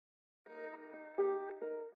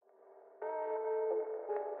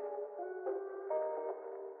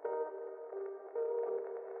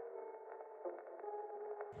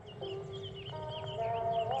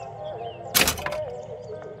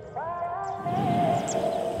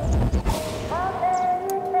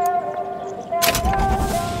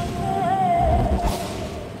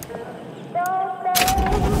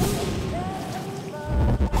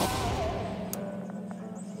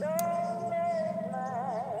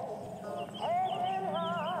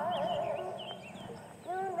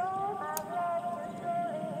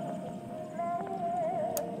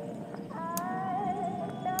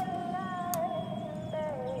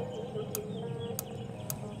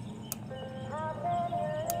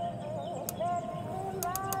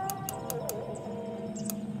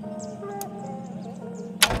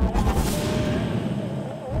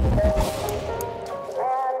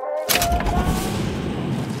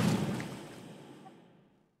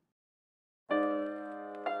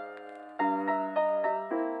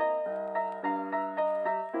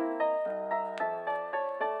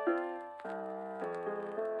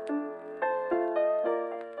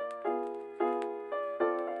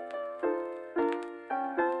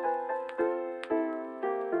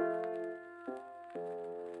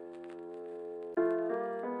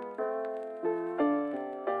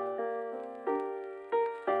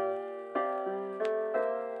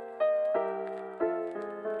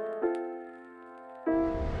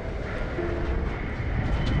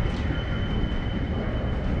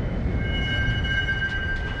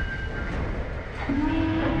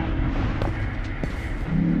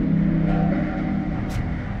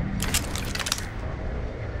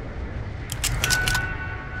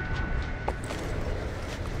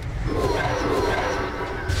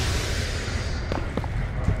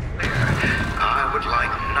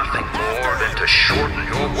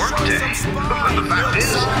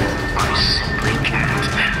I simply can't.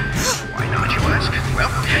 Why not, you ask?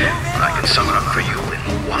 Well, I can sum it up for you in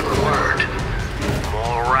one word.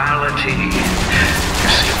 Morality. You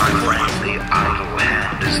see, my friend, the idle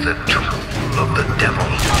hand is the tool of the devil.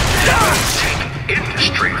 Take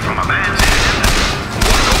industry from a man's hand.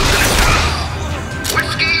 What goes in his house?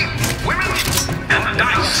 Whiskey, women, and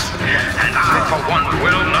dice. And I, for one,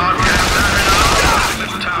 will not have that in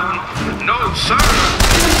this town. No, sir.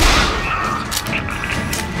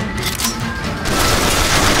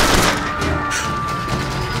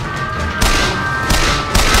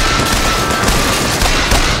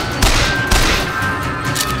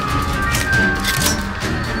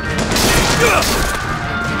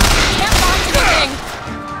 Can't find anything.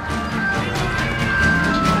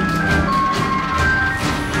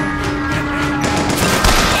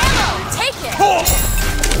 Ammo, take it.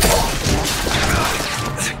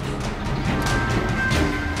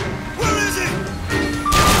 Where is he?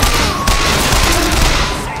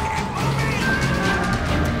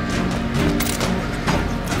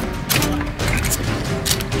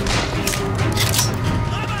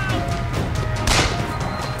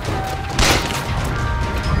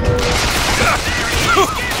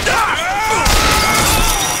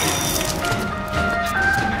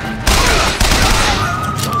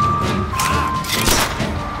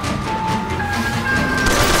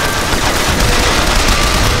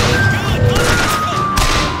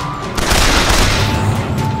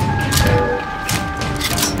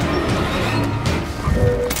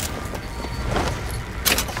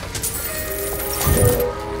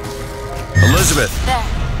 Elizabeth! There.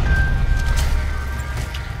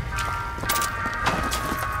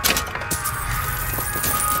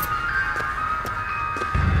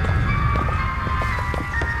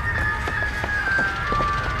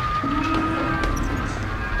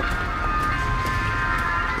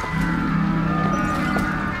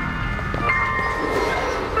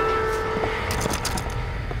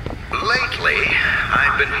 Lately,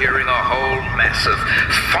 I've been hearing a whole mess of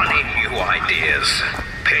funny new ideas.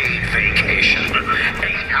 Paid vacation,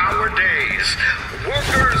 8-hour days,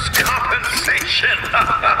 workers' compensation.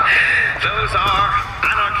 Those are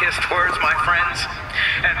anarchist words, my friends.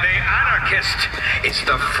 And the anarchist is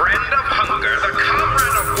the friend of hunger, the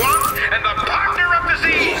comrade of want, and the partner of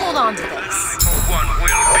disease. Hold on to this. One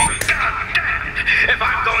will be goddamned if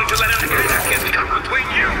I'm going to let an anarchist come between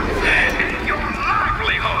you and your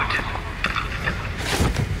livelihood.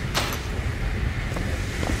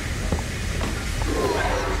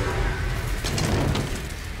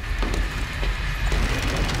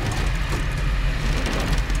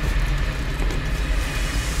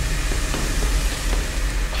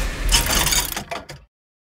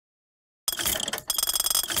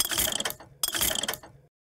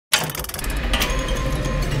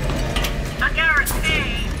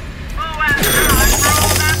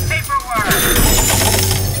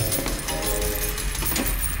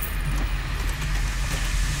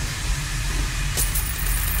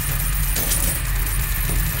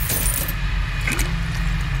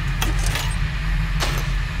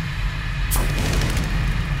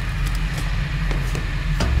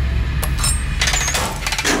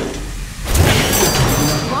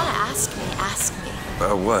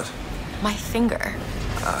 What? My finger.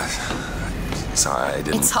 Sorry, I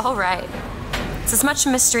didn't... It's all right. It's as much a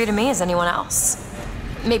mystery to me as anyone else.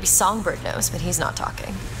 Maybe Songbird knows, but he's not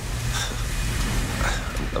talking.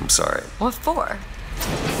 I'm sorry. What for?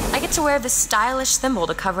 I get to wear this stylish thimble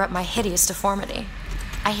to cover up my hideous deformity.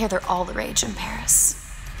 I hear they're all the rage in Paris.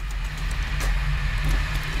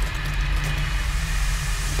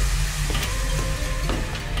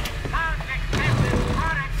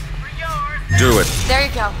 Do it. There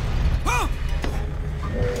you go.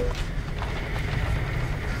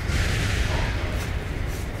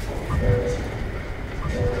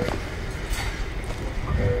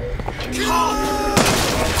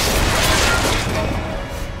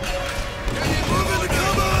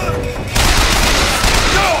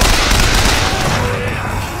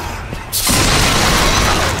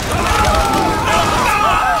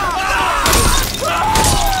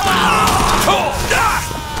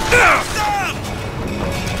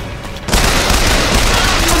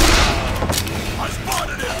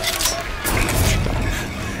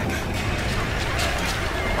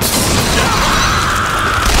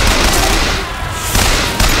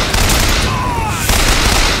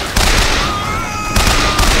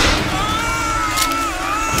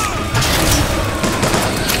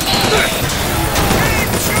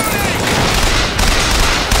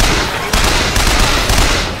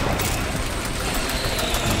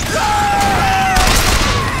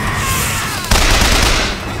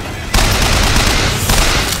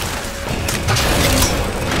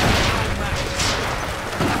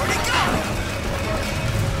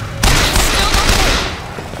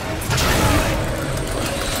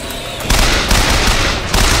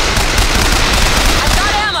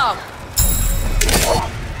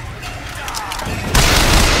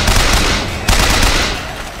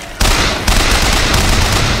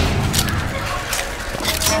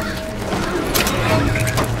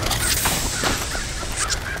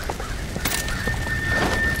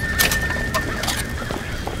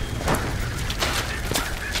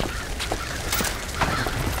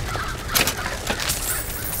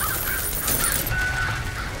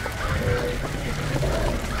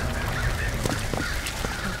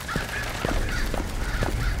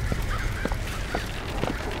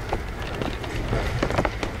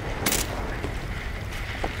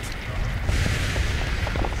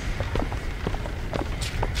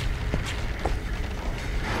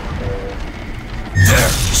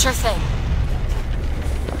 Sure thing.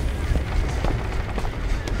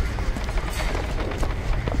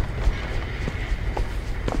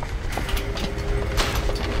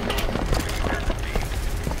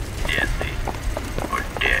 Deadly or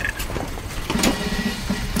dead.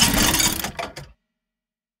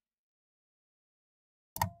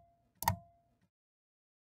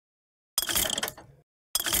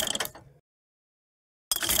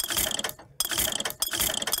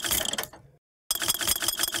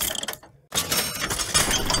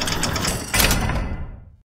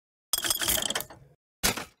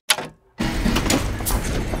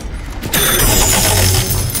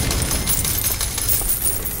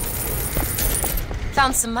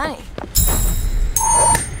 Found some money.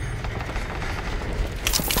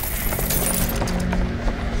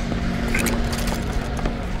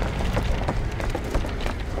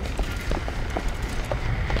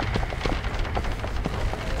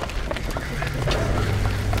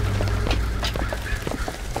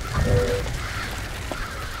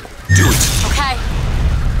 Do it. Okay.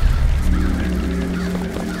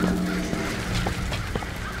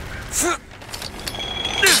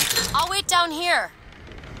 I'll wait down here.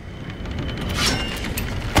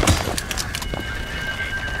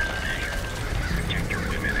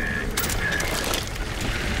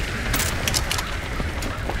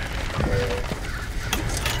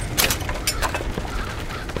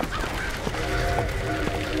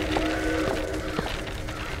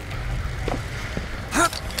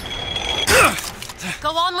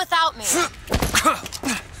 Go on without me.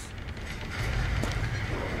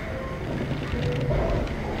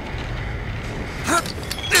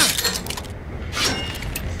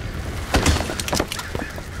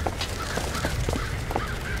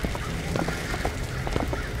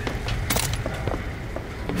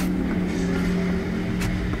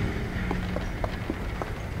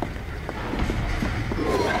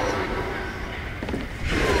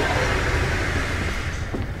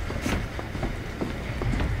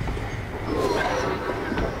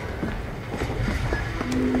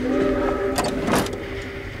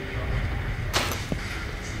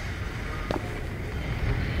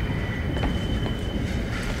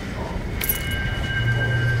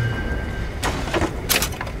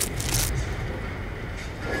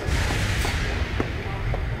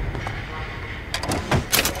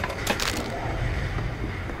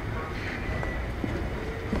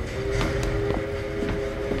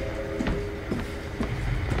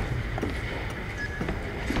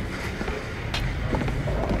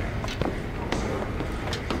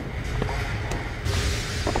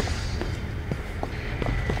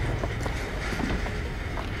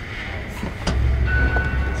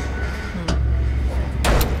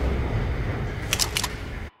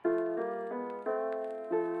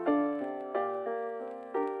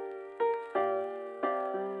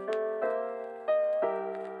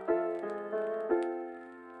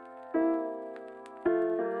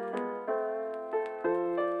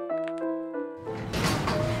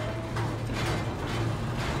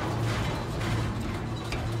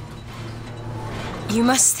 You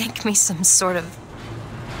must think me some sort of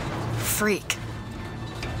freak.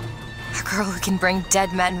 A girl who can bring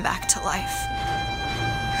dead men back to life.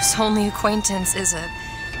 Whose only acquaintance is a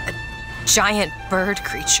giant bird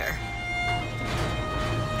creature.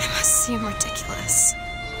 It must seem ridiculous.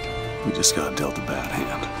 You just got dealt a bad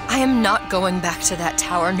hand. I am not going back to that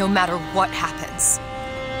tower no matter what happens.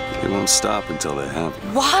 They won't stop until they have you.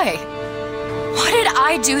 Why? What did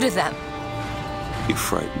I do to them? You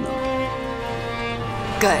frighten them.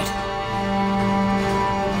 Good.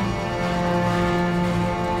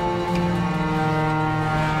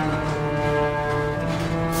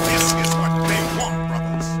 This is what they want,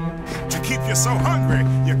 brothers. To keep you so hungry,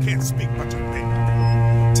 you can't speak but to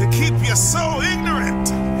beg. To keep you so ignorant,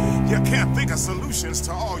 you can't think of solutions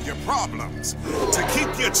to all your problems. To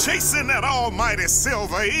keep you chasing that almighty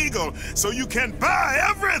silver eagle so you can buy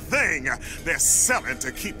everything they're selling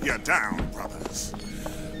to keep you down, brothers.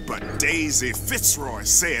 But Daisy Fitzroy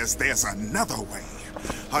says there's another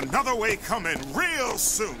way coming real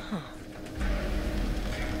soon.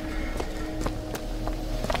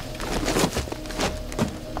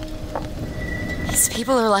 These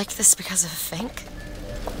people are like this because of Fink?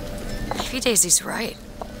 Maybe Daisy's right.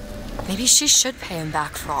 Maybe she should pay him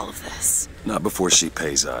back for all of this. Not before she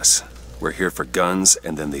pays us. We're here for guns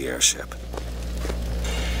and then the airship.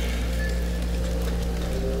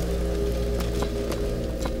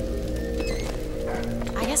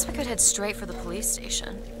 I guess we could head straight for the police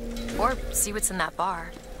station. Or see what's in that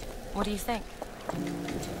bar. What do you think?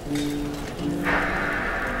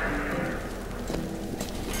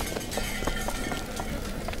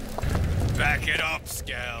 Back Back it up,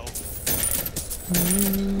 Skell.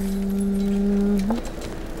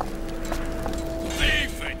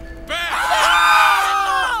 Leave it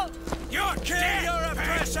back! You're kill your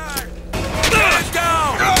oppressor! Get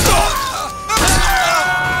down!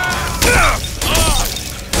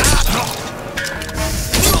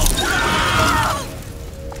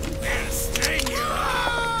 They'll string you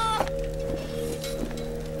up!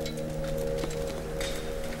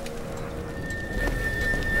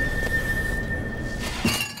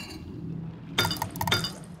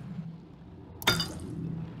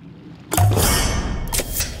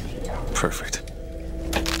 Perfect.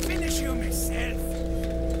 Finish you myself.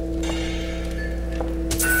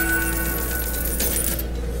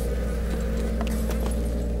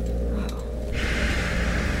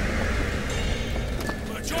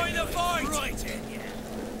 Well, join the fight! Right in, yeah.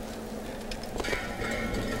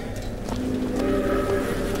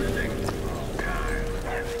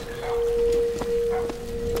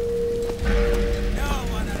 No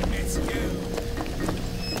one will miss you.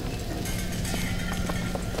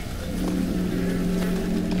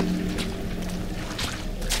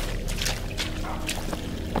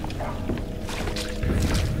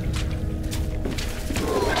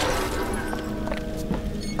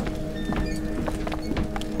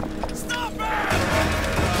 Stop it!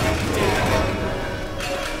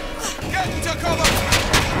 Get into cover!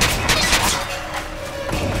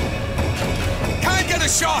 Can't get a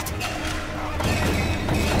shot!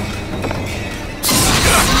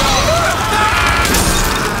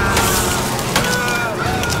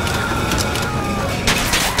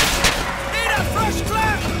 Need a fresh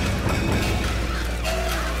clap!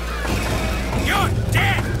 You're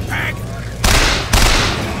dead, pig!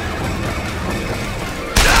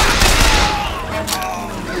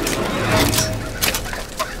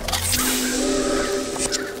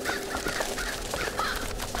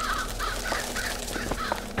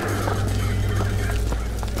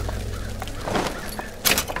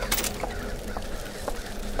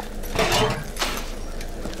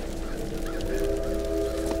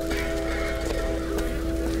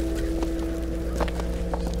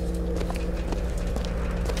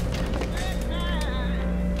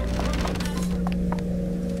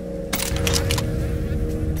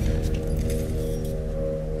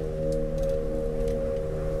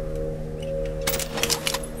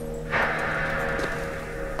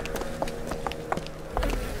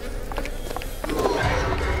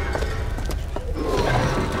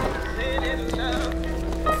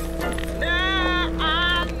 Now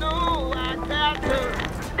I know I got to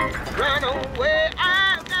run away.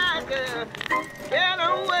 I got to get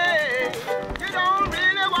away. You don't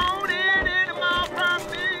really want it anymore from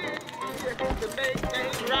me to make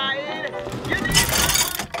things right. You need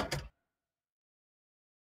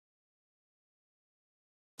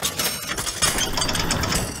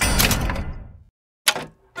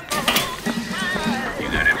You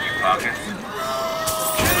got empty pockets?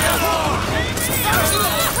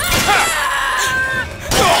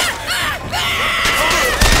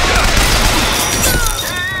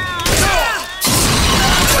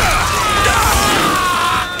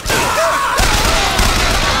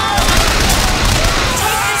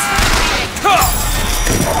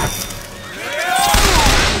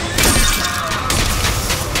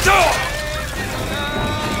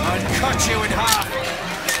 I'd cut you in half!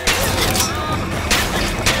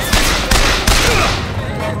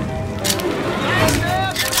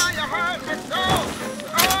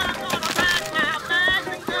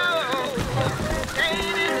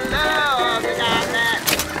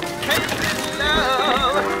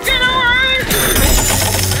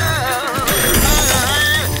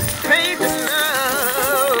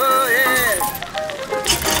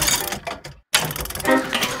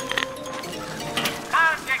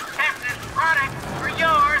 I'm detected running.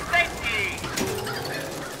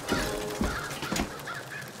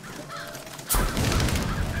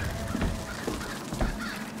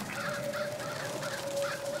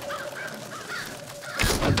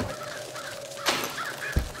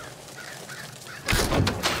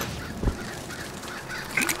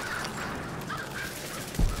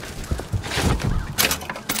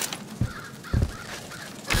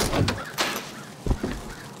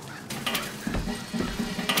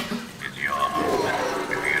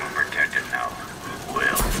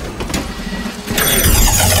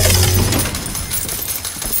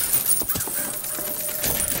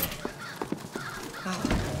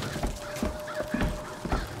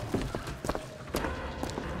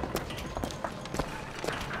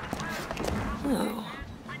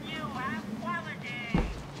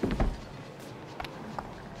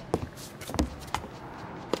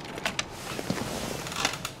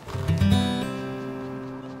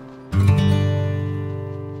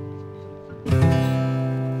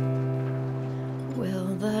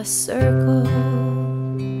 a circle,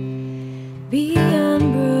 be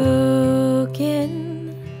unbroken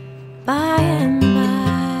by and by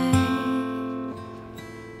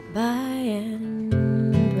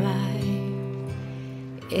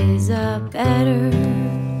is a better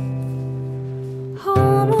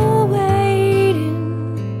home awaiting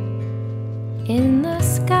in the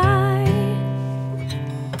sky,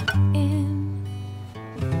 in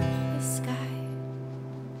the sky.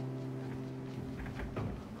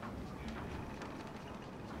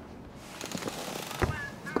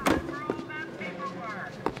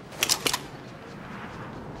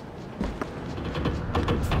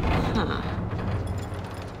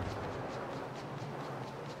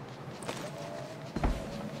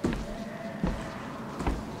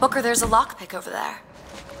 Booker, there's a lockpick over there.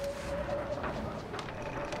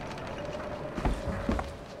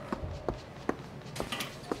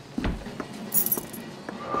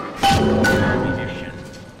 Ammunition,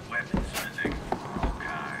 weapons missing, all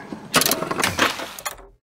kinds.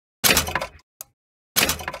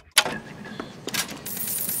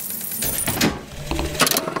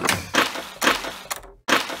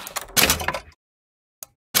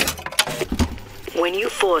 When you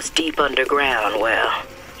force deep underground, well,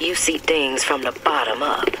 you see things from the bottom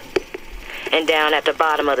up. And down at the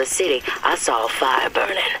bottom of the city, I saw a fire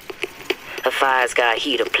burning. The fire's got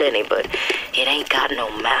heat aplenty, but it ain't got no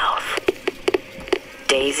mouth.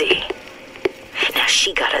 Daisy. Now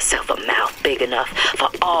she got herself a mouth big enough for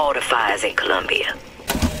all the fires in Columbia.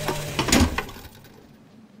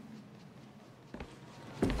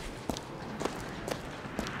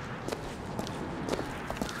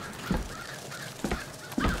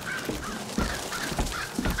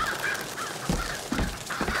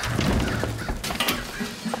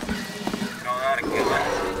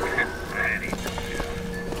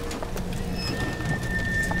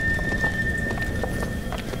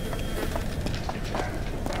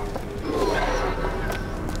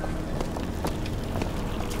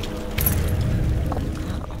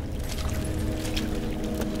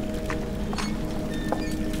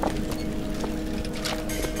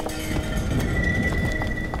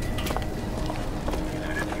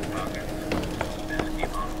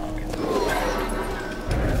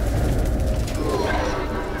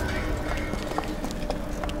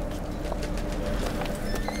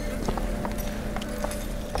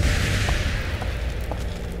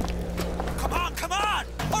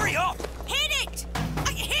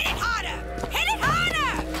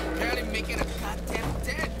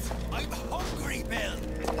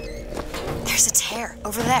 There's a tear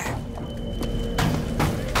over there.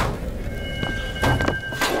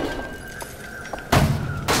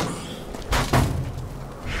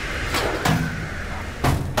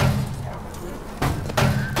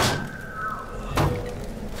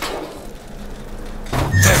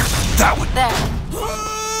 There, that one. There.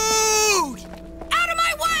 Out of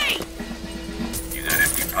my way! You got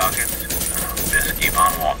empty pockets? Just keep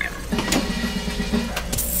on walking.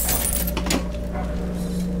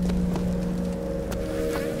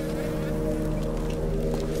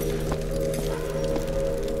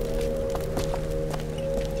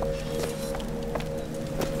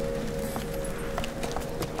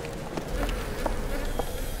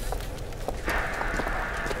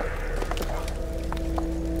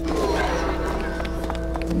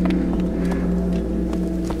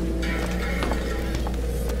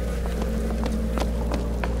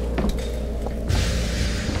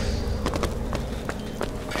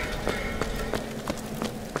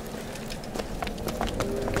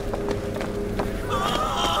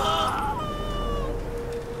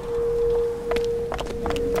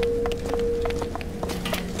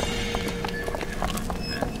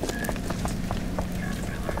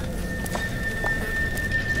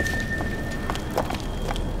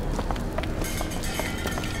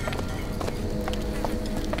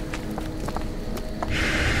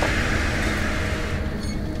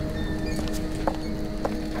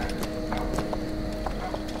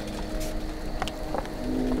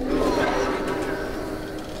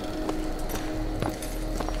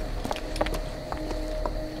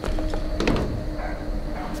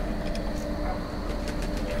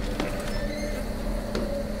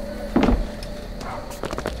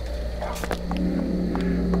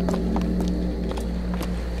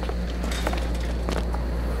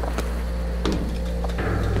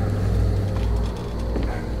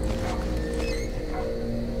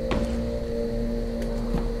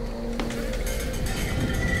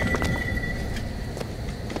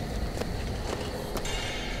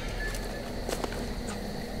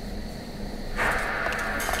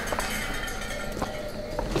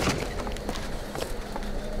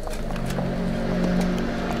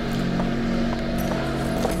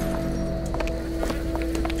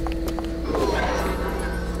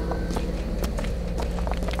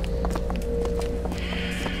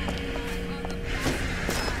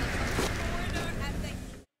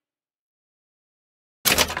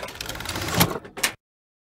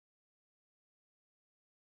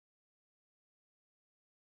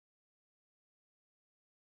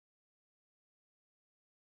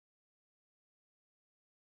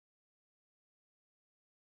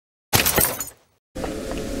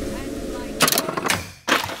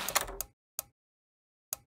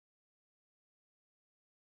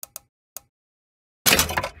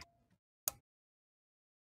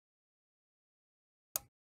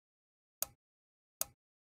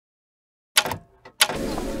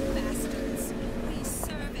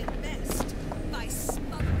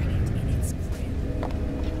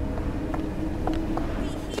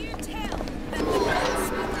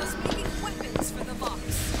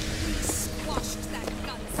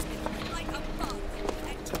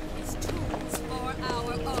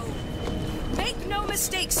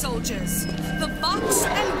 soldiers. The box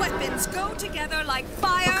and weapons go together like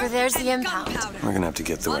fire. Booker, there's the and impound. gunpowder. We're gonna have to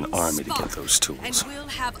get through an One army to spark, get those tools. And we'll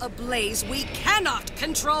have a blaze we cannot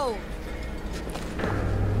control.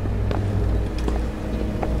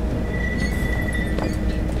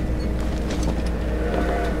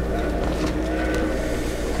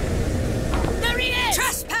 There he is!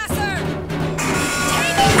 Trespasser!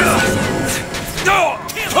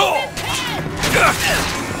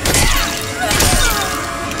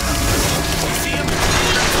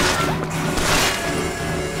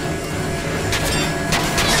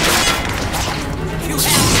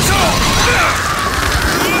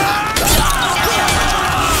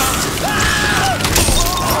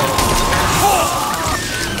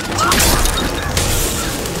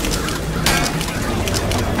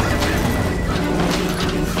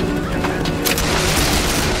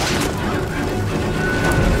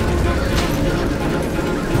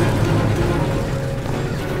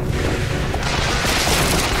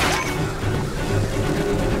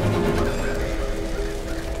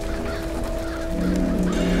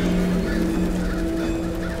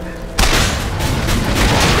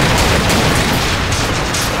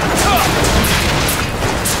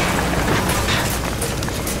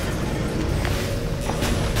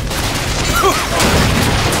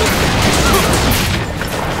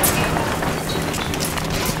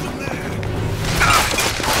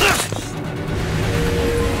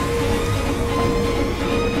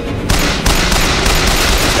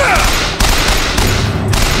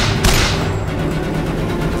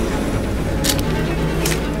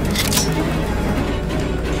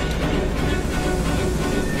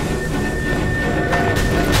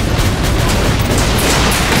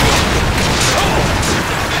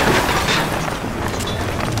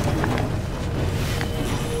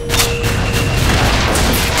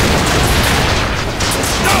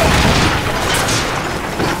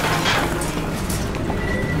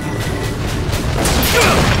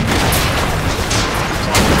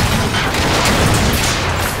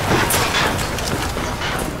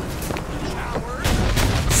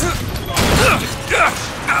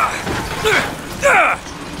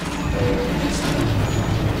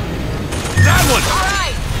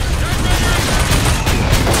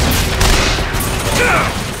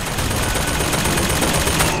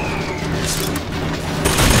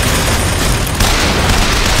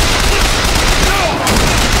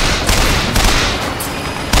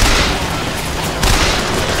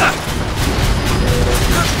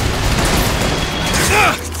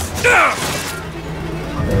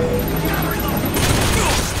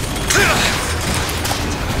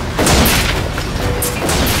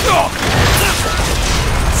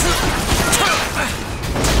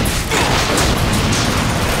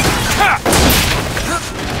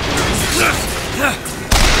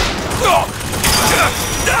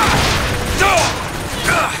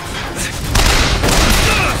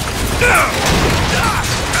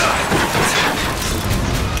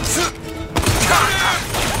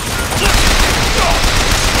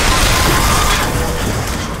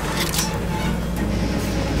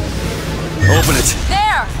 Open it.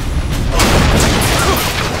 There!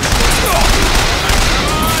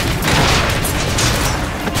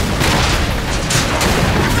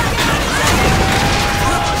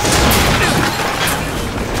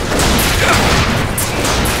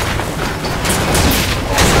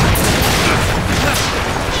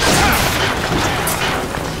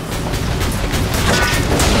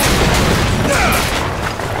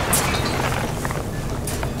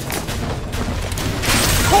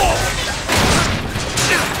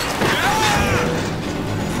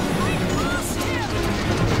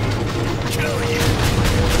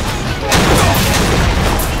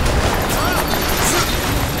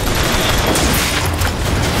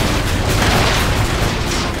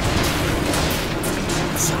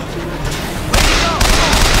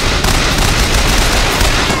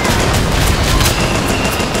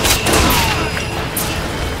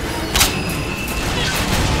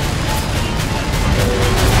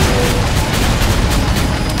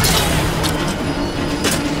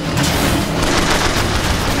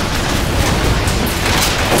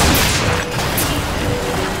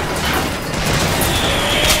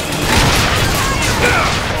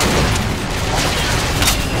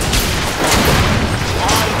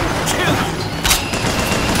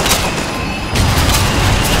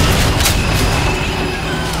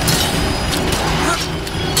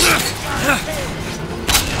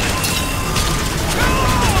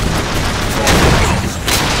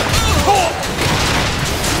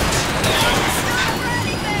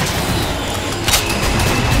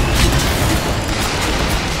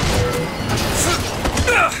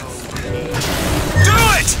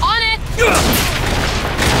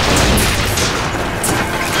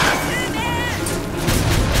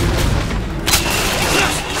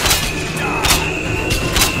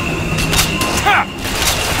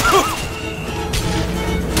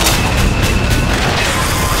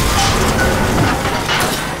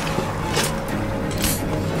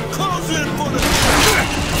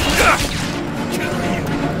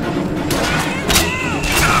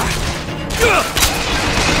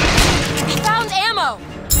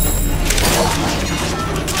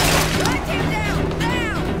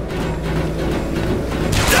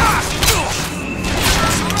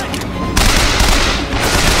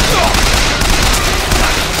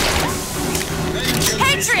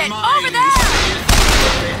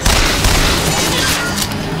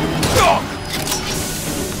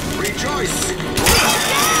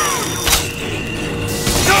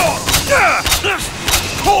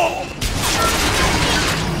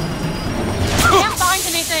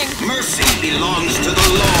 Mercy belongs to the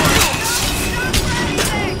Lord.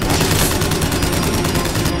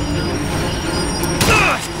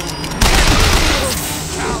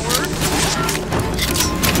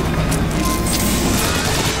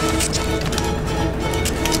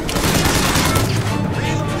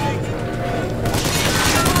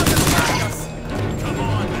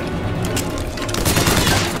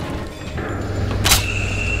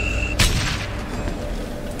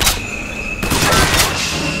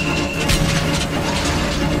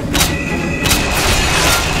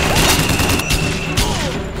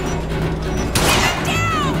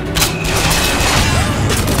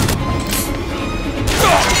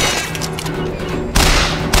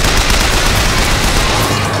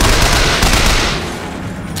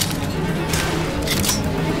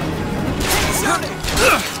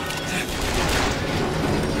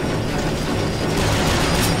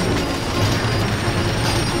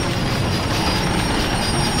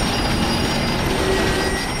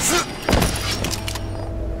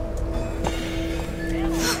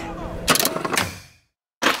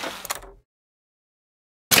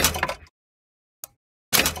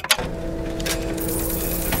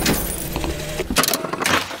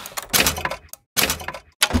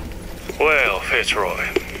 Well, Fitzroy,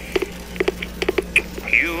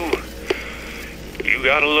 you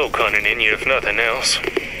got a low cunning in you, if nothing else.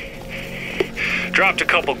 Dropped a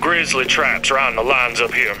couple grizzly traps around the lines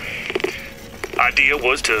up here. Idea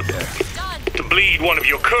was to bleed one of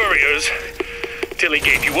your couriers till he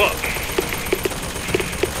gave you up.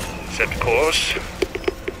 Except, of course,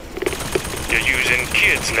 you're using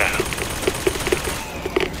kids now.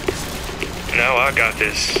 Now I got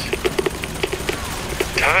this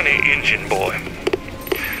tiny engine boy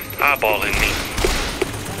eyeballing me.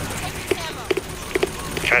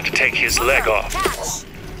 Tried to take his leg off.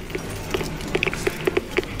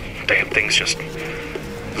 Damn thing's just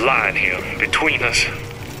lying here between us.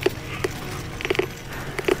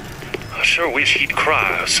 I sure wish he'd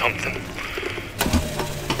cry or something.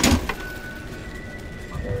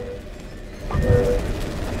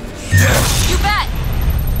 You bet!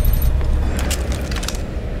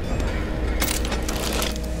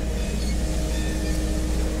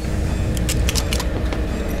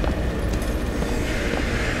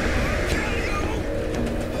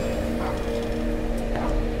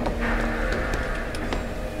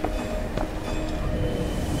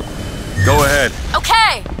 Go ahead.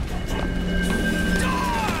 Okay!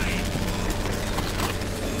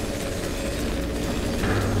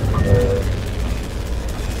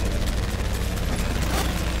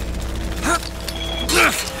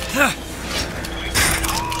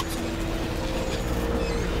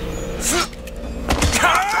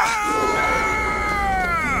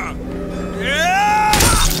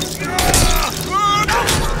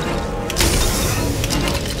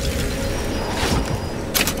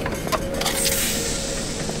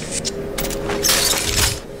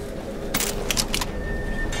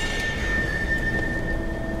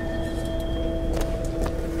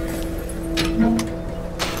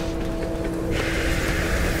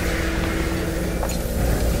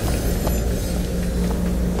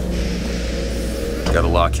 Got a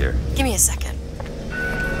lock here. Give me a second.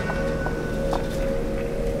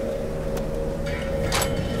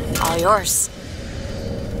 All yours.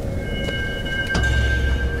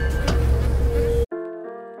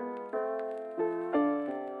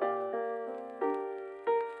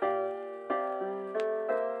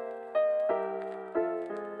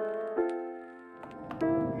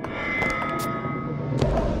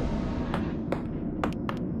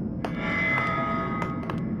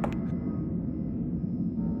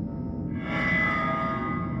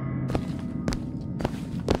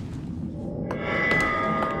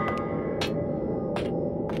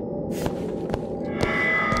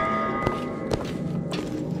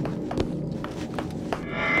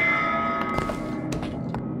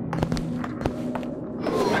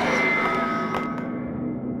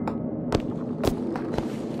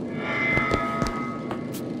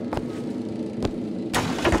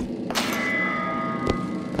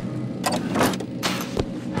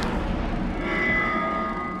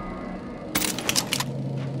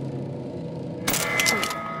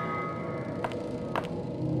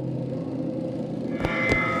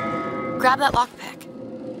 Grab that lockpick.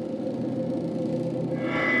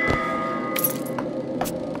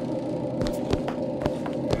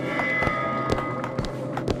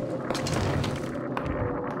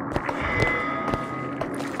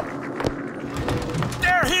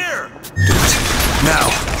 They're here! Do it. Now!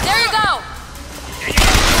 There you go!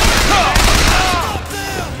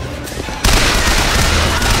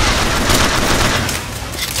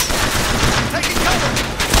 Taking cover!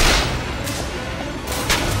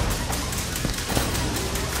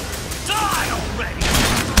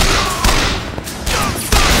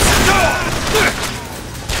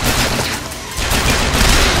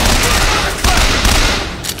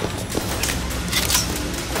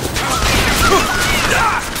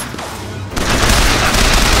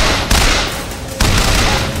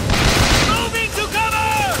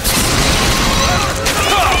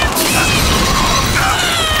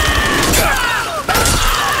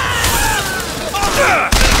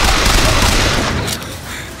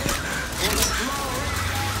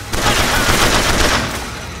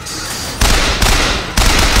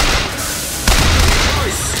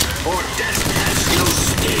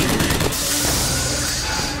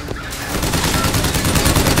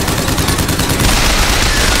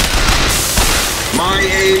 My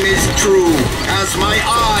aim is true, as my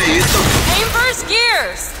eye is the... Aim first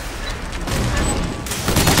gears!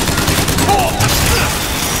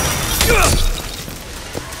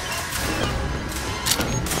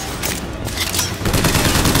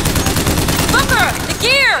 Booker, the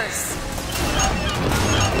gears!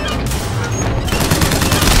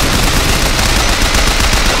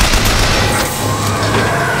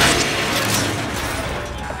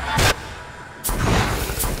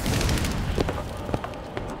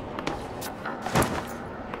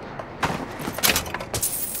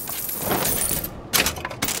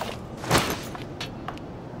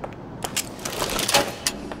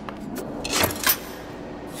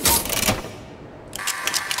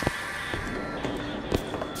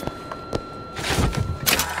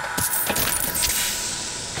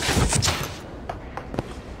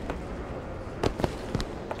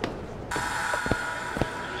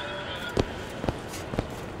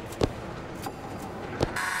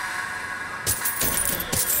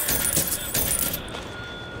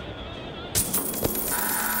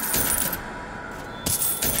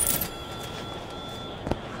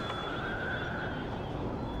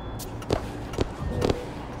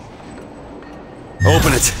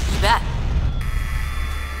 Open it. You bet.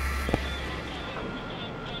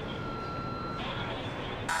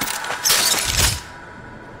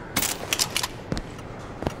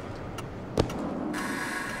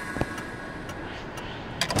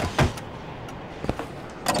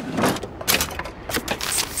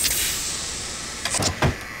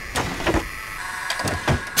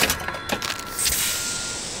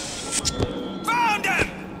 Found him!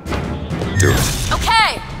 Do it.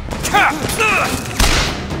 Okay!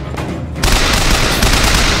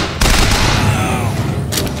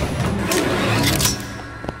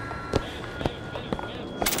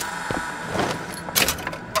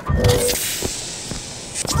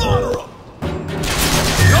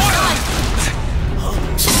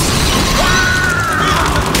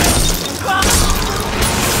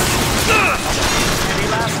 Any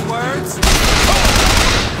last words?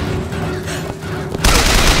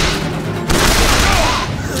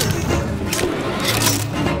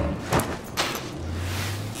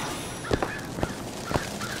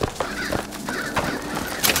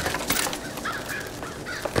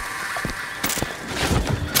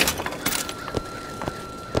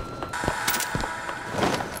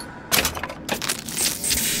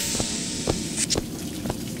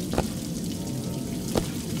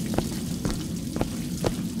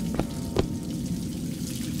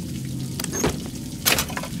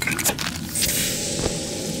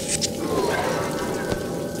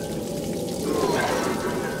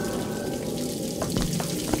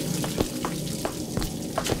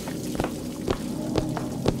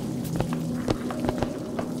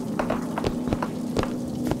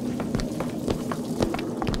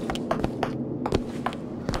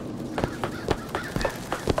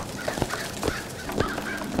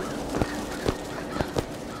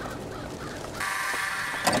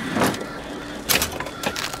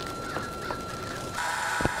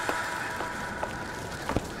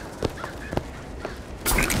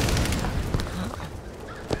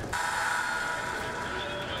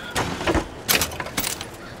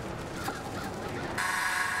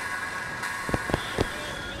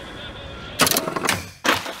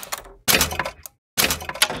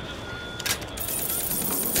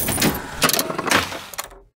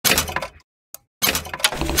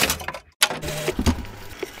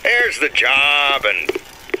 There's the job and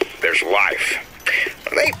there's life.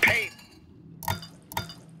 They pay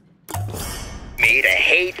me to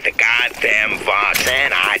hate the goddamn Voss,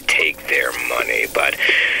 and I take their money, but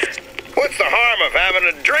what's the harm of having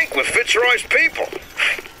a drink with Fitzroy's people?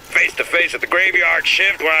 Face to face at the graveyard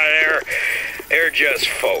shift, why, they're just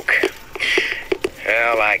folk.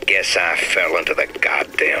 Well, I guess I fell into the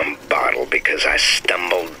goddamn bottle because I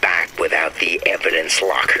stumbled back without the evidence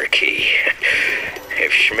locker key.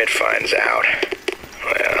 If Schmidt finds out,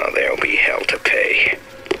 well, there'll be hell to pay.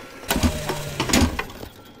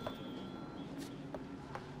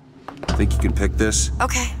 Think you can pick this?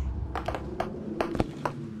 Okay.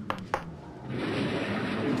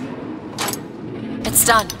 It's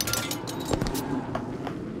done.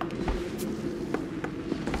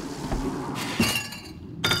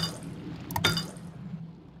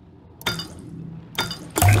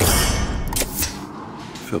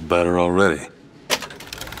 Feel better already.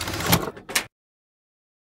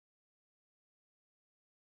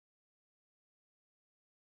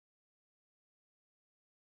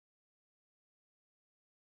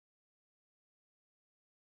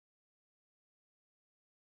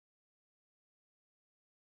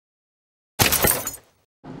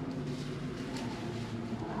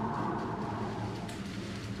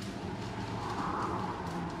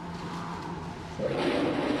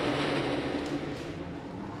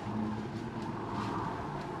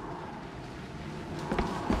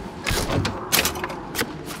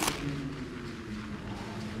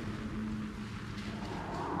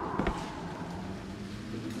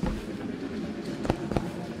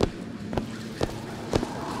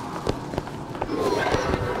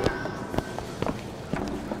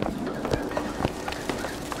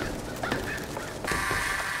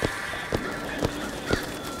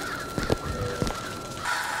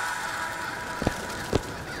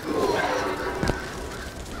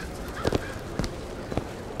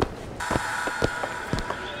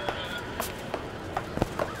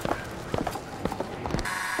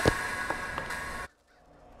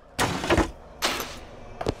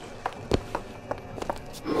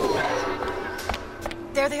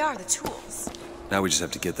 There they are, the tools. Now we just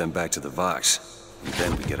have to get them back to the Vox. And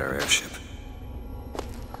then we get our airship.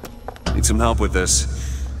 Need some help with this.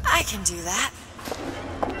 I can do that.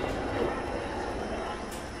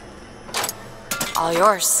 All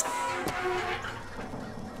yours.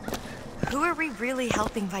 Who are we really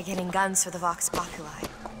helping by getting guns for the Vox Populi?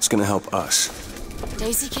 It's gonna help us.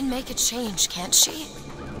 Daisy can make a change, can't she?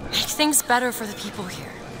 Make things better for the people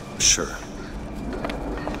here. Sure.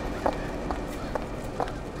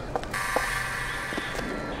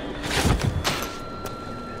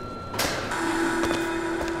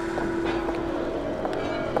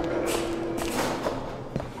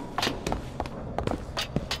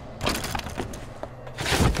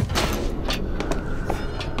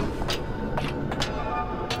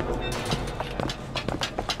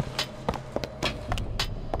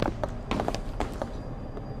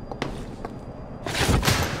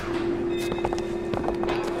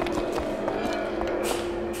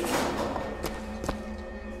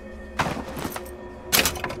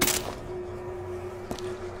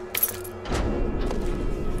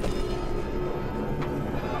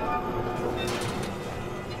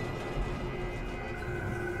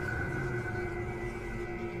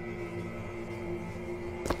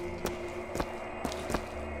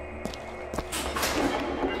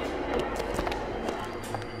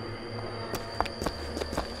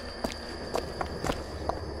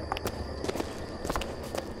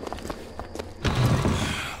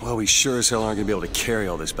 Well, we sure as hell aren't gonna be able to carry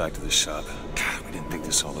all this back to the shop. God, we didn't think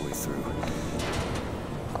this all the way through.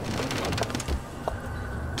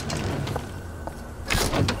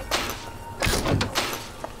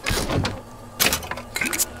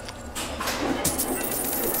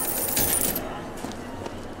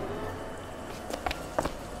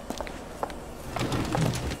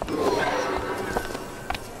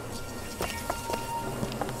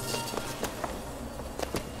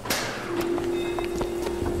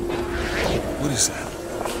 What is that?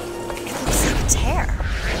 It looks like a tear.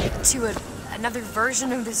 To another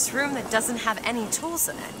version of this room that doesn't have any tools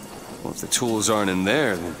in it. Well, if the tools aren't in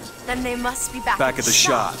there, Then they must be back at the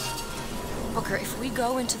shop. Booker, if we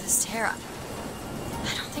go into this tear, I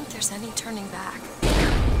don't think there's any turning back.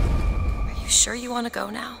 Are you sure you want to go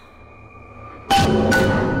now?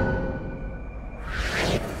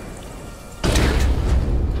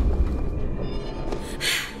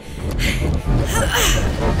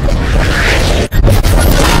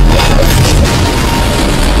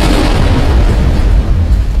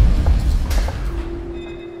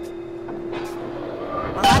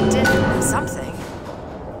 Well, that did something.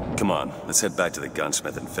 Come on, let's head back to the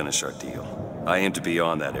gunsmith and finish our deal. I aim to be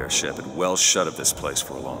on that airship and well shut of this place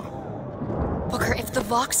for long. Booker, if the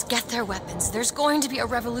Vox get their weapons, there's going to be a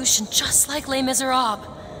revolution just like Les Miserables.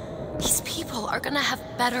 These people are gonna have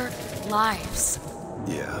better lives.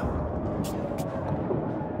 Yeah.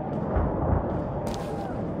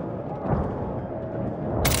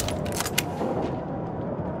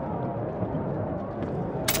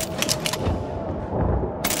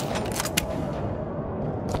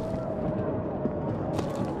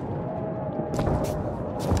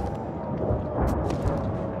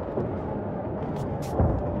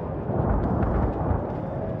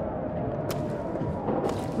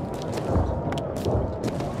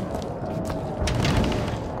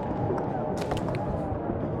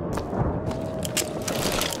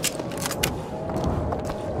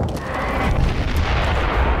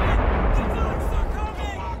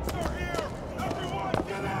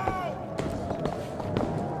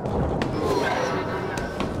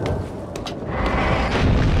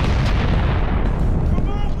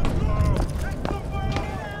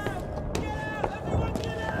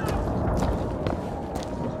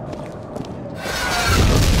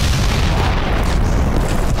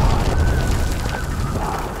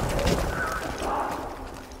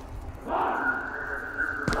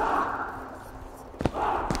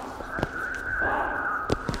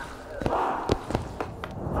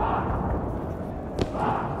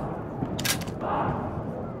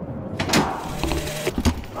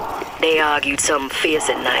 They argued something fierce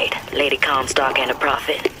at night, Lady Comstock and the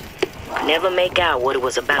Prophet. Could never make out what it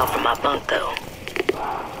was about from my bunk, though.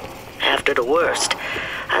 After the worst,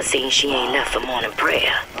 I seen she ain't left for morning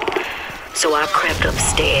prayer. So I crept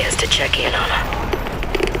upstairs to check in on her.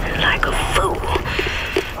 And like a fool,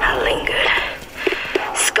 I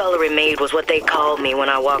lingered. Scullery maid was what they called me when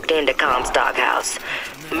I walked into Comstock House.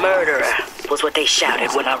 Murderer was what they shouted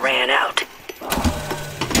when I ran out.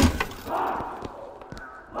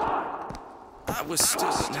 I was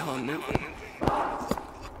stupid, now I'm new.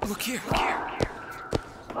 Look here. I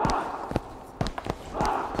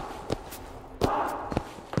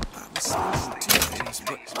was thinking two things,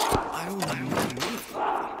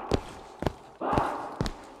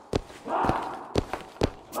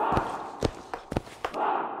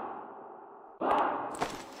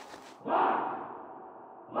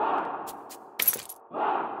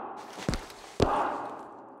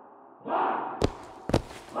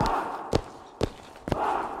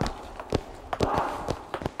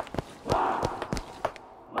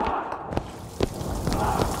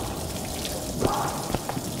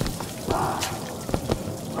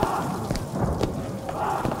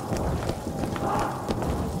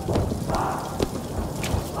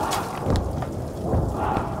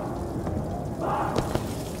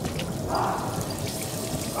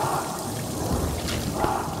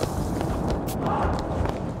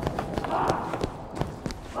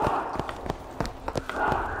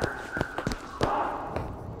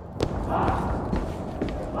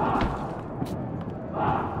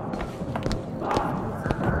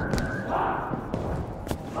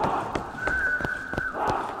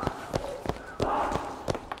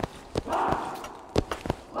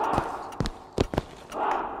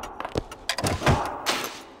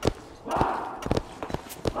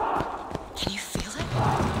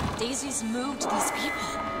 Moved these people.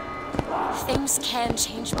 Things can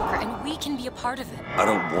change, Booker, and we can be a part of it. I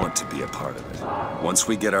don't want to be a part of it. Once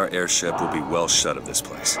we get our airship, we'll be well shut of this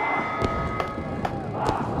place.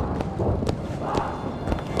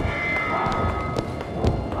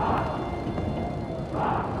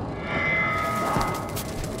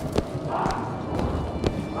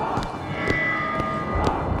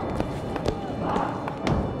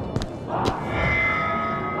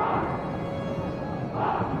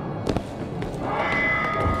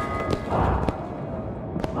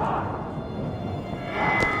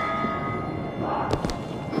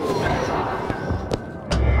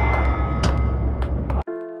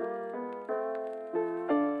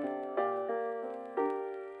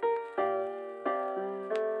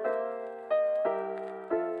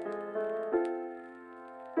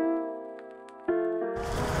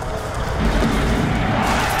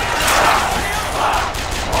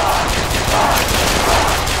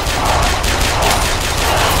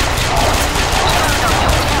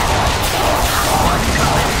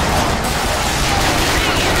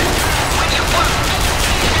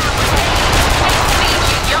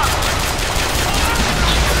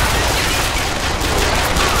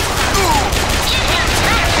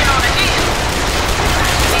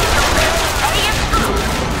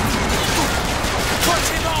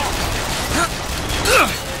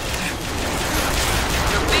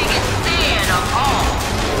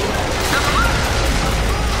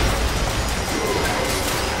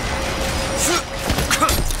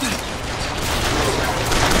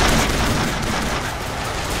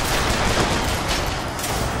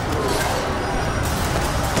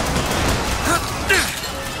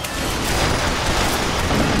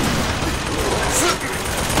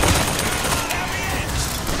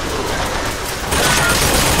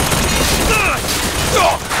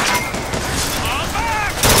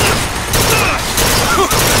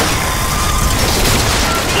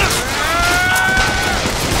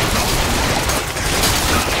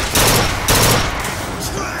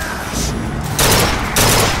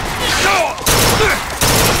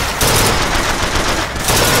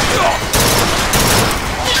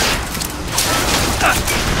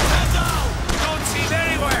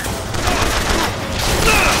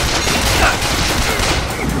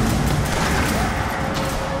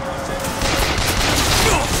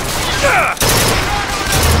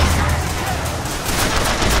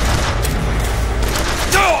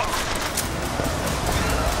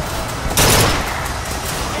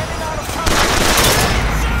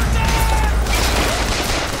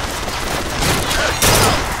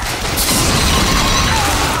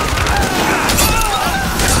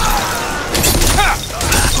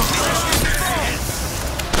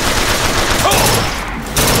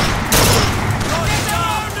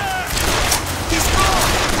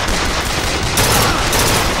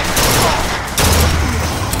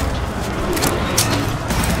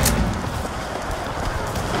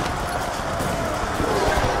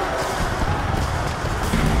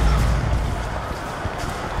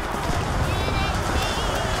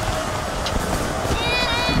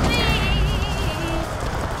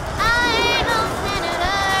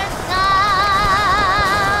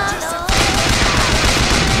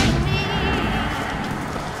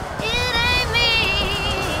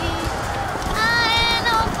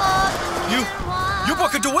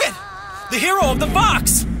 DeWitt! The hero of the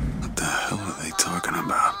Vox! What the hell are they talking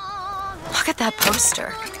about? Look at that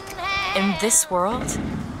poster. In this world,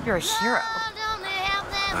 you're a hero.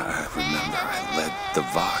 I remember I led the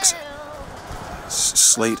Vox.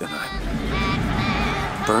 Slate and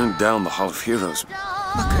I burned down the Hall of Heroes.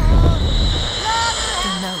 Booker.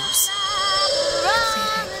 Your nose.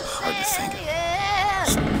 Hard to think.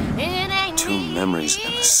 Two memories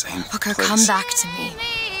in the same Booker, place. come back to me.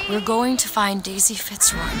 We're going to find Daisy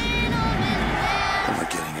Fitzroy. And we're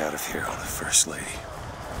getting out of here on the First Lady.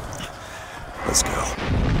 Let's go.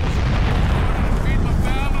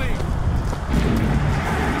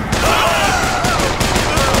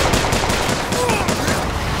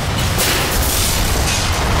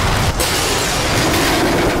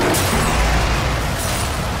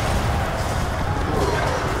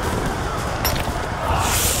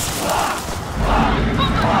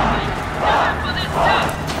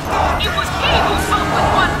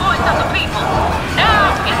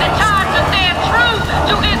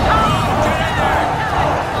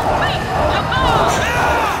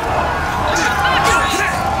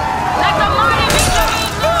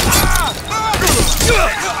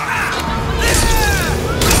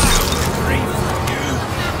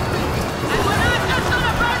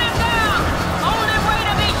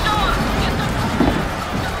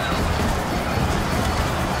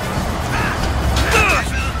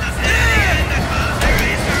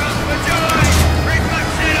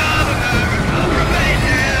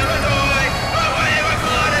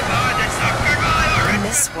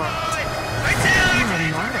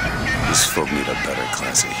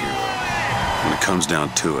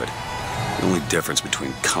 Down to it. The only difference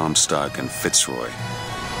between Comstock and Fitzroy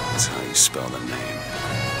is how you spell the name.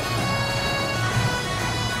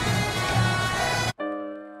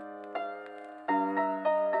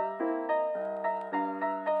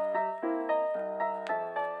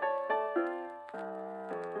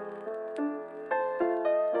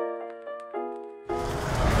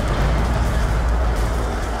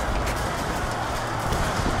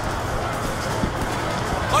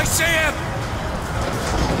 I see him!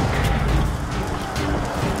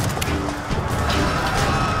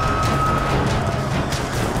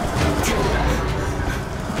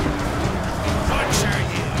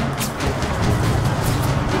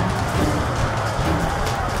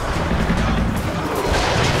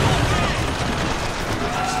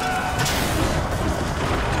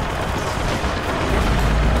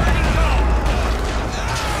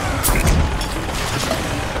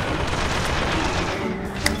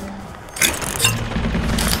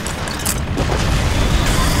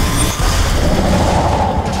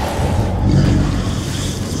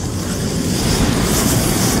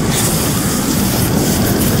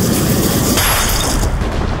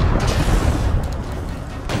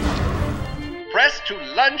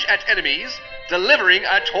 At enemies, delivering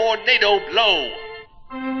a tornado blow.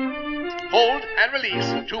 Hold and release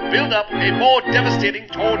to build up a more devastating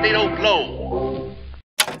tornado blow.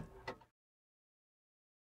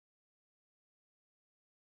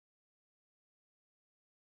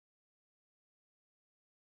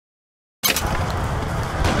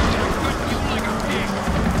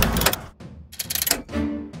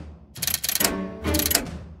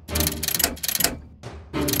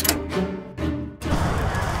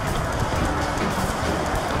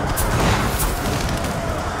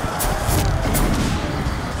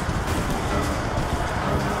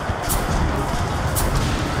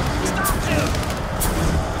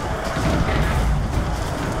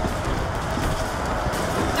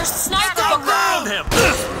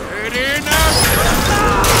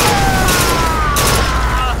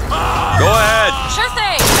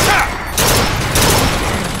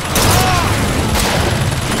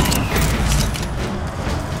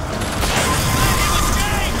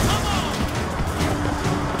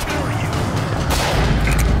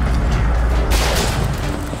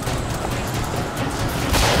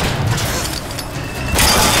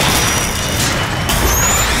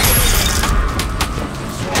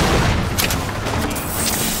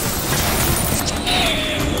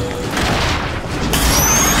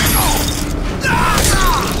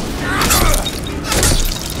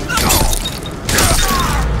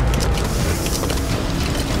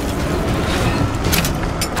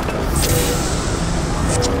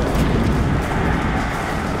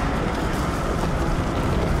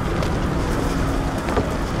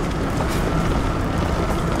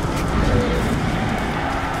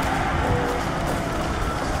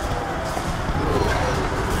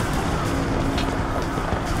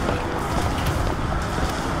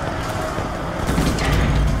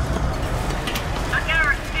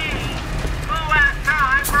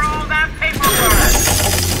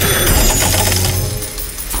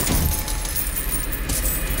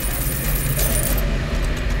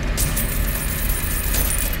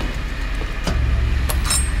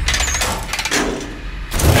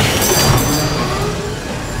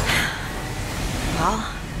 Well,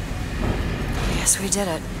 I guess we did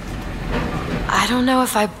it. I don't know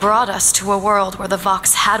if I brought us to a world where the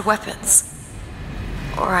Vox had weapons,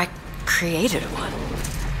 or I created one.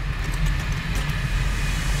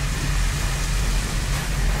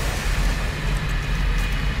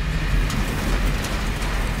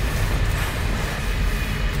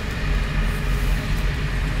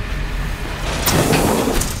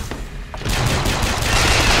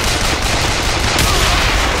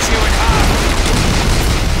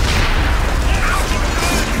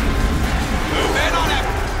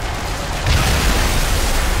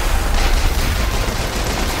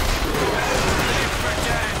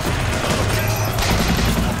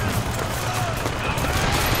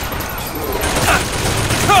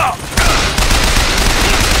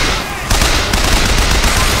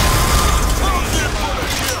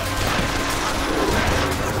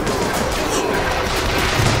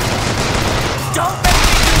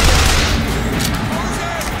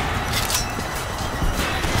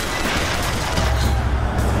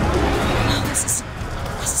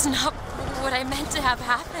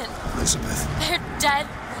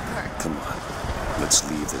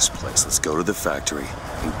 Go to the factory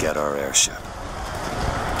and get our airship.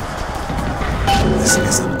 This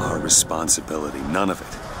isn't our responsibility, none of it.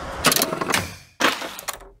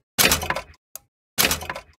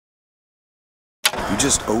 You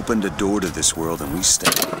just opened a door to this world and we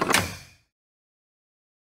stayed.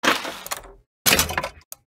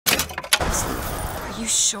 Are you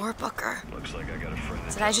sure, Booker? Looks like I got a friend.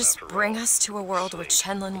 Did I just bring us to a world where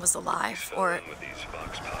Chenlin was alive, or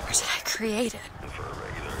did I create it?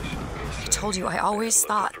 I told you I always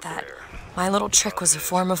thought that my little trick was a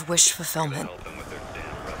form of wish fulfillment.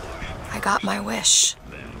 I got my wish.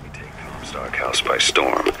 Then we take Comstock House by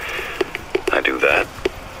storm. I do that,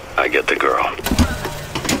 I get the girl. I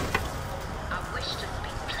wish to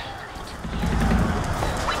speak plainly to you.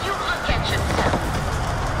 When you look at yourself,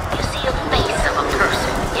 you see a face of a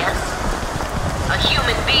person, yes? A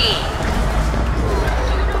human being.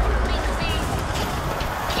 You know what Big sees?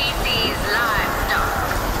 He sees livestock.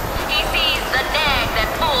 He sees the nag that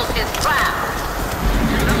pulls his plow.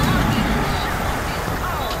 The monkey that shows his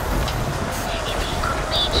cold. If he could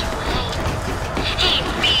feed you hay, he'd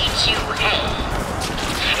feed you hay.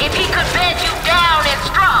 If he could bed you down in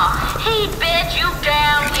straw, he'd bed you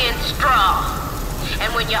down in straw. And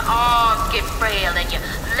when your arms get frail and your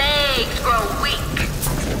legs grow weak,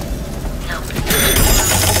 he'll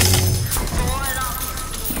boil off your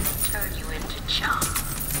skin and turn you into chop.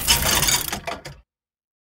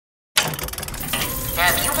 Now,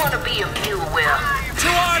 if you want to be a mule, well,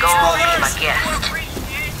 go on be my guest.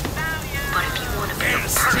 But if you want to be a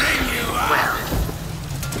person, well,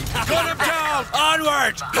 put him down!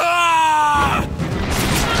 Onward! Ah!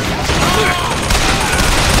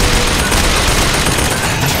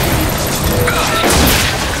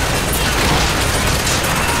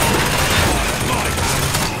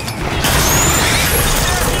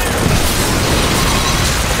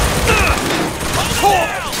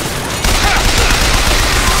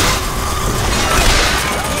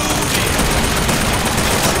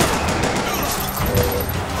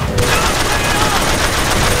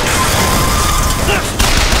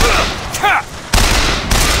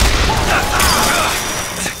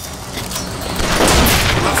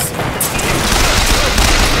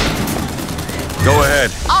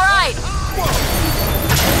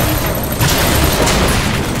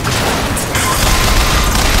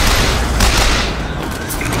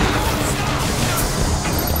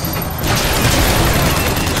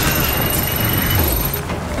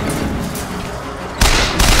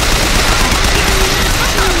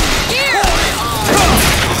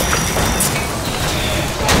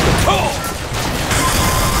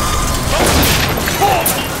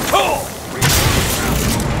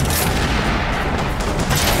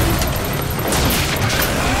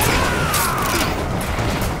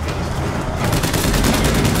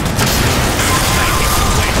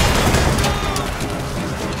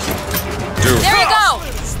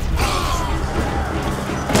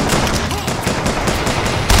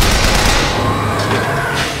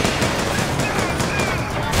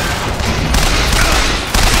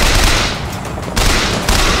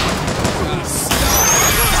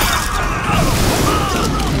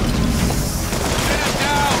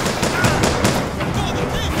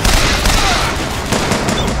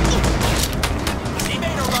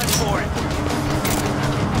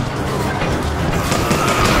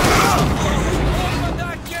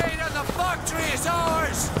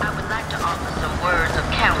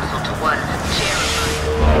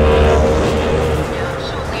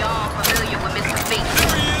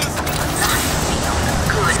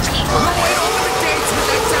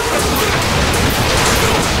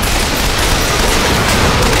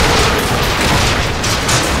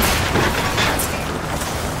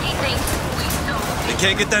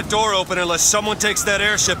 Can't get that door open unless someone takes that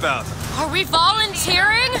airship out. Are we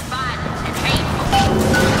volunteering?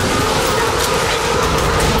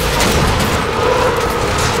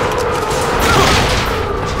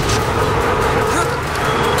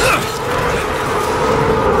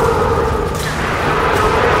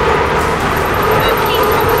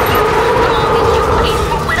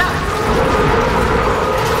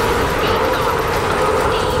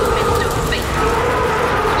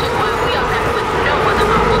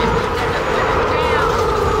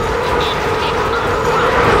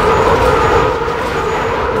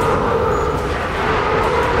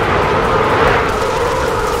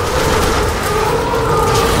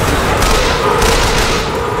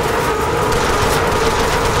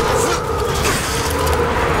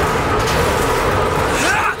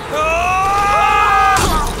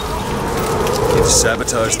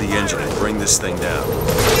 Sabotage the engine and bring this thing down.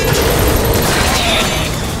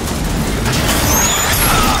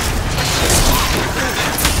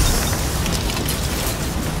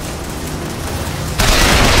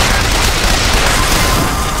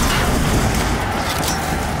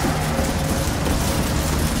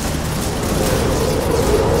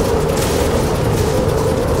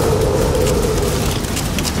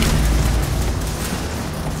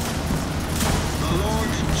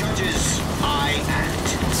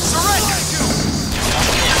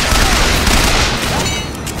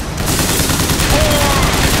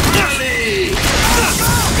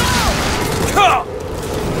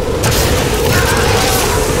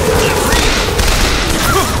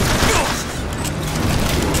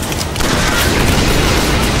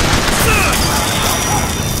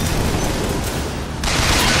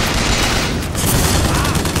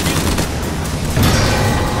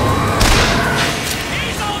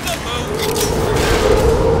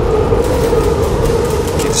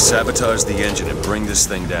 Sabotage the engine and bring this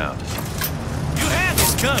thing down. You have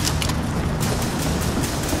this coming.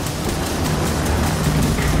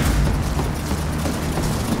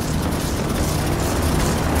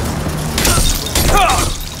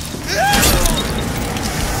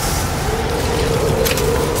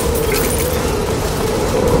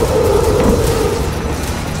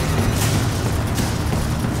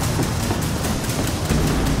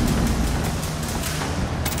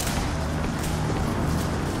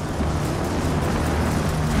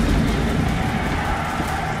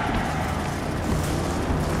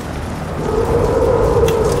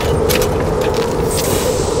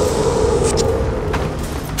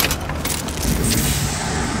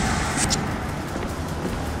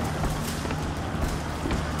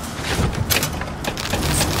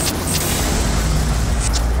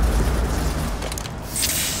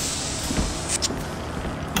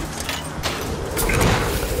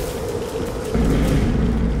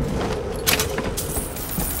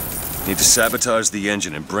 Need to sabotage the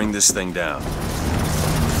engine and bring this thing down.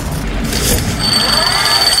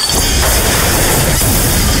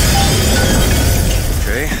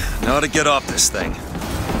 Okay, now to get off this thing.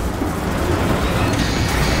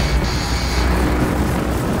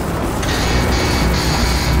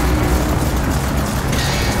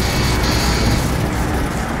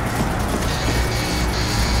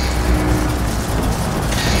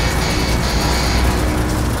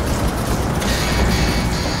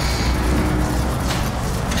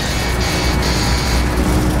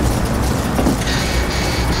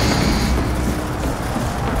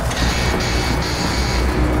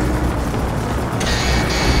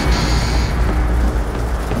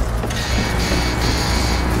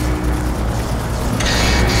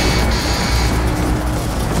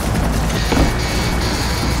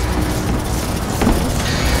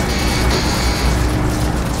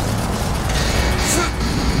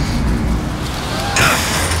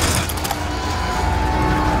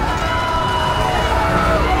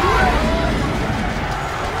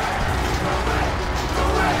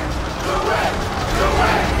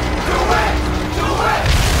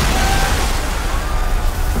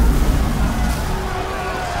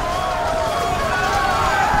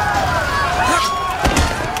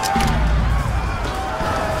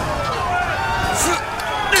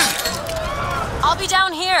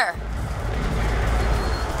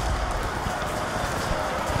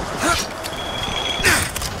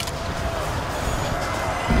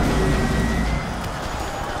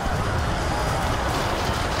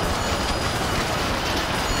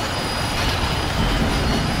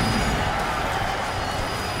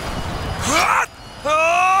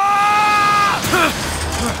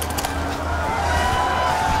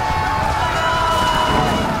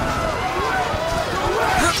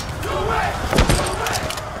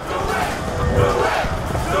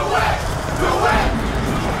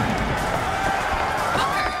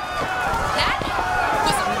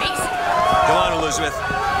 Elizabeth.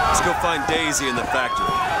 Let's go find Daisy in the factory.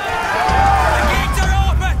 The gates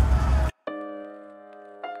are open!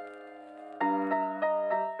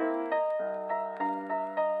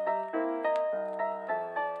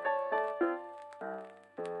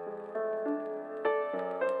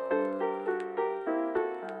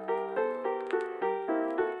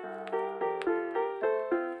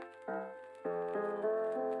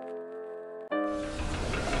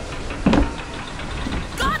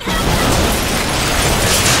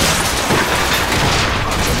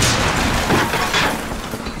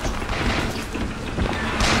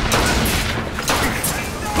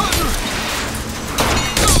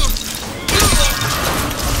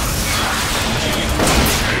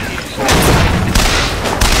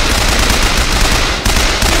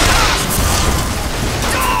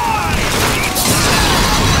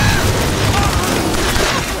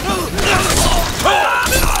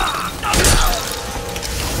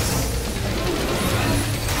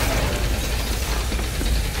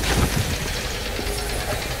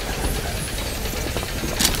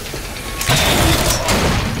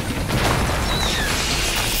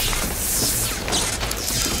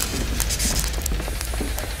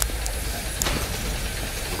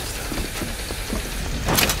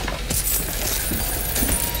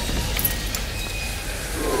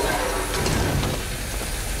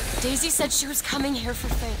 Daisy said she was coming here for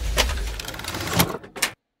Fink.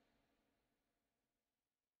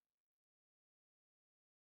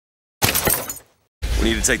 We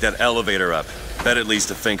need to take that elevator up. Bet it leads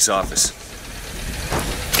to Fink's office.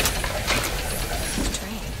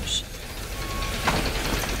 Strange.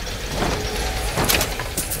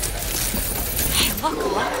 Hey, look.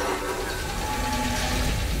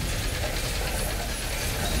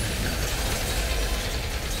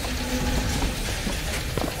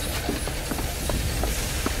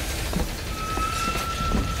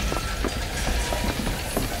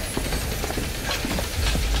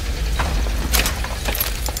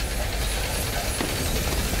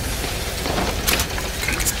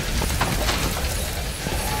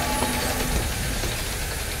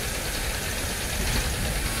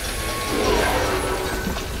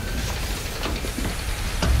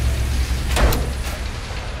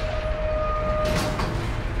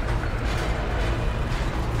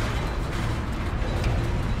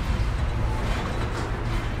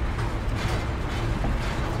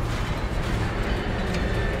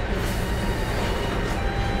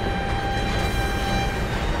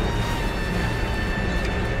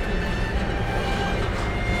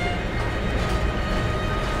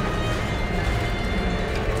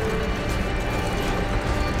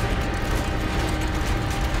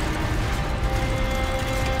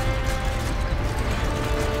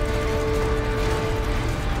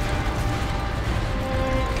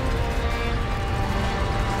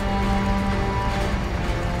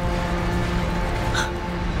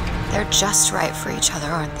 They're just right for each other,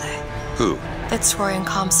 aren't they? Who? Fitzroy and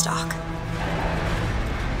Comstock.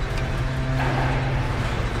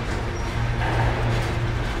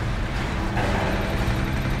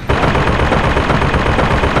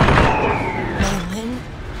 Maylin?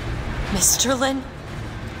 Mr. Lin?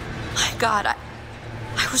 My God, I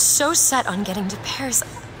was so set on getting to Paris.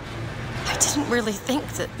 I didn't really think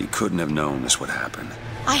that... You couldn't have known this would happen.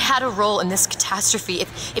 I had a role in this catastrophe.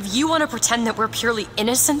 If you want to pretend that we're purely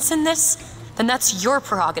innocents in this, then that's your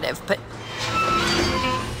prerogative, but...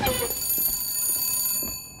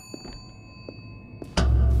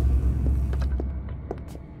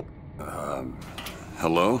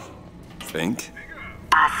 Hello? Fink?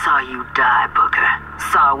 I saw you die, Booker.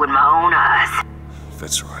 Saw it with my own eyes.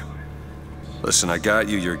 Fitzroy. Listen, I got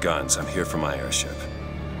you your guns. I'm here for my airship.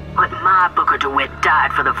 But my Booker DeWitt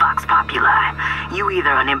died for the Vox Populi. You either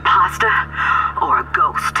an imposter or a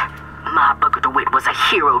ghost. My Booker DeWitt was a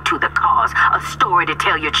hero to the cause, a story to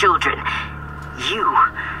tell your children.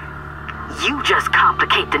 You just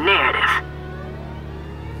complicate the narrative.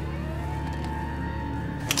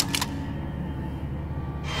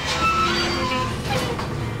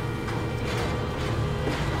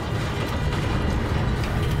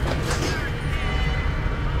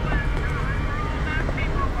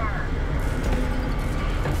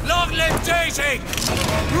 Long live Daisy!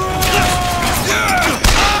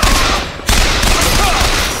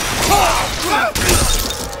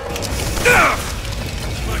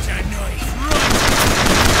 What a noise!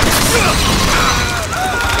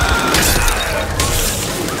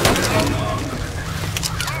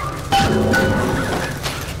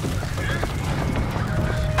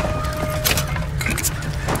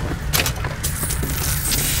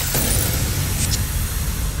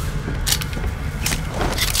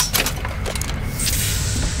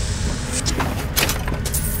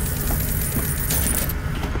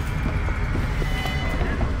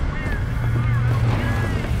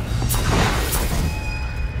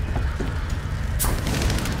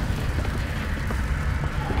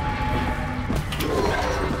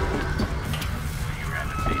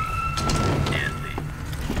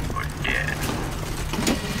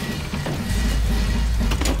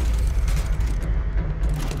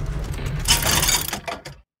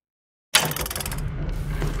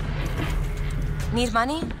 Need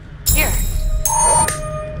money? Here.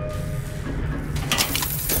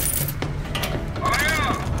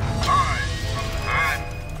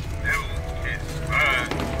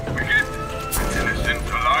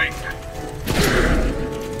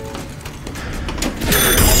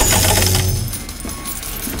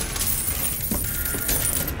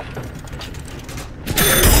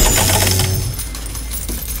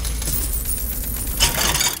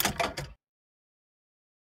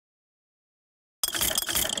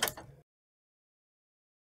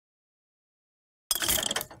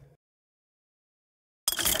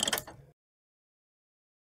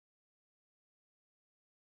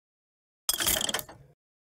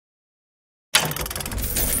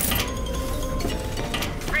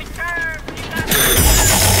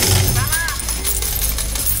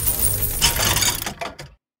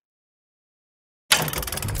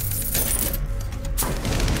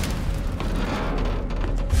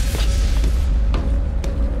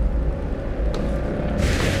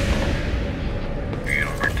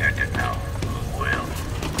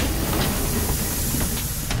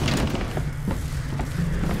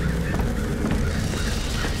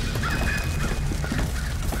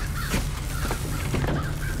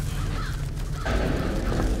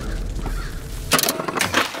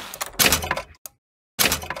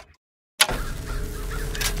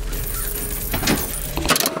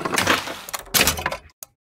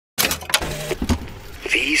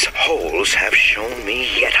 These holes have shown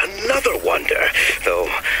me yet another wonder, though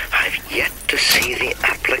I've yet to see the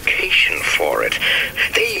application for it.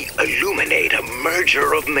 They illuminate a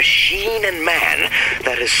merger of machine and man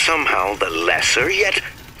that is somehow the lesser yet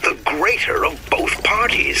the greater of both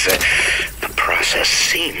parties. The process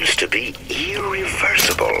seems to be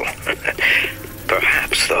irreversible.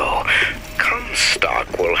 Perhaps, though,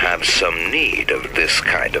 Comstock will have some need of this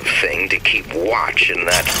kind of thing to keep watch in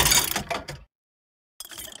that...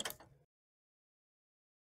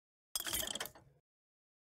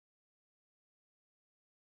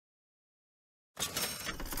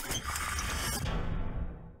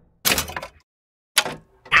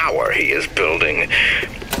 tower he is building.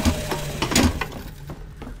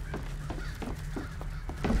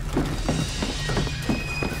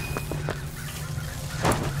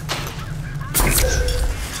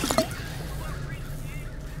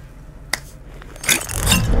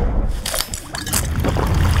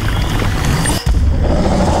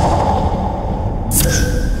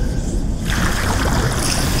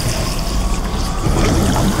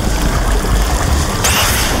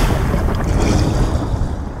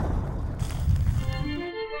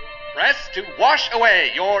 To wash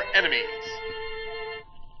away your enemies.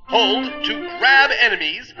 Hold to grab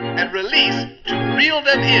enemies and release to reel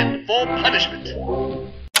them in for punishment.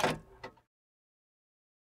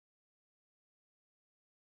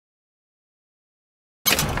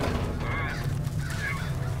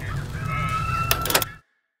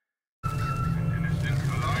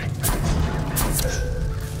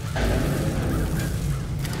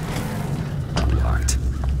 Locked.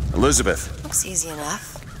 Elizabeth. Looks easy enough.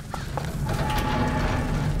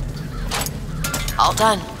 All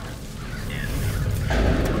done.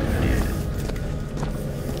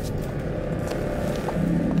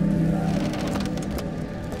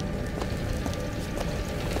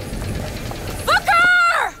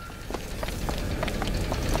 Booker!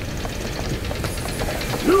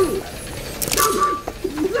 No!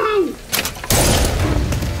 No!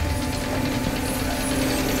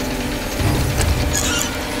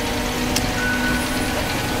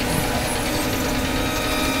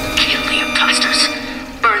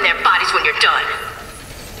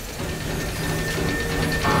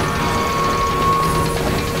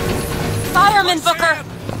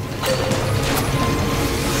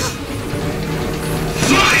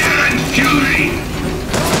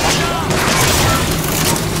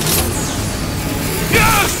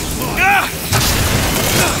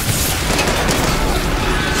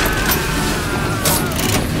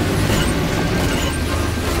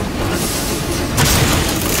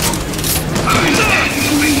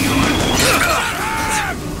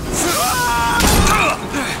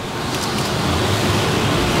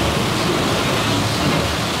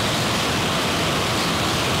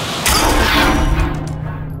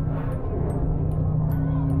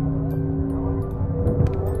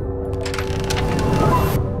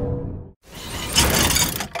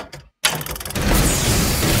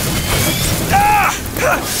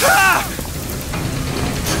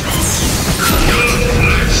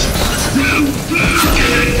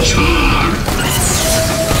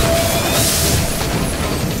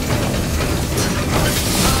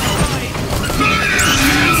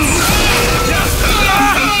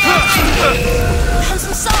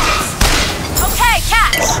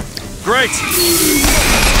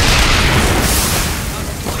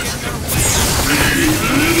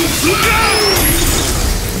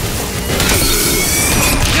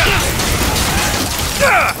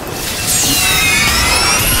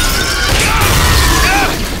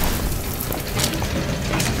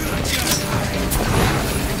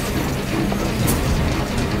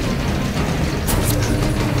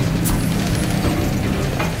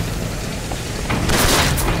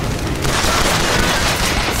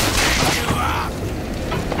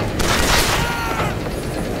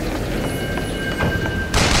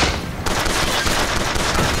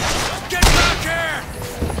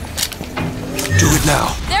 Now.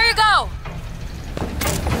 There you go!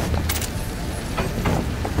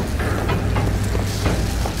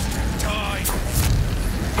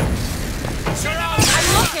 I'm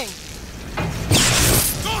looking!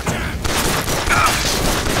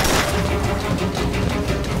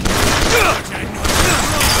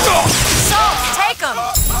 So, take him!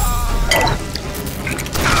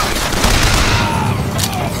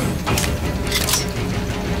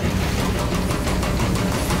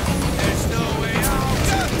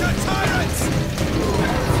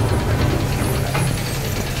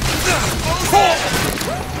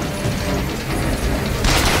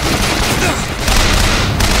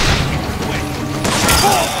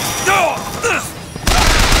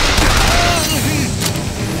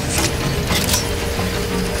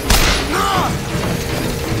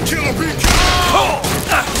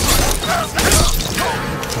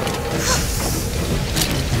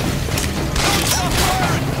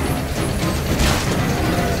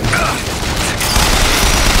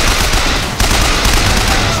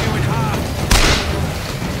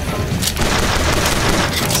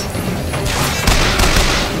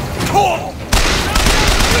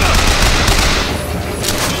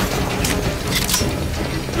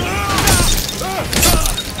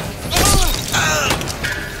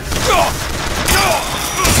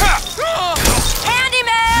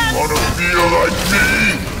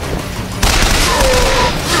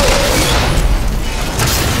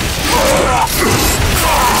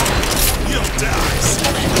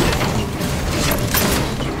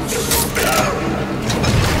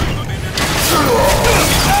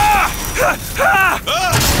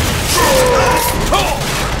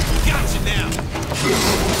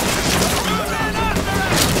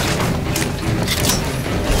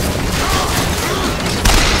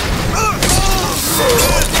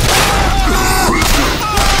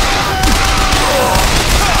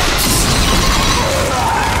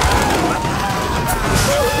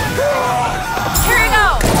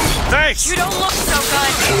 Thanks! You don't look so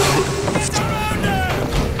good.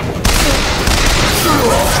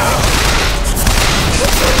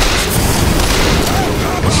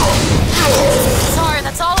 Sorry,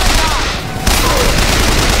 that's all I got.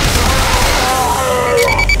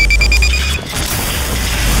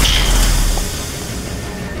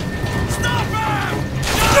 Stop him!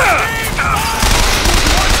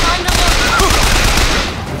 More time to look.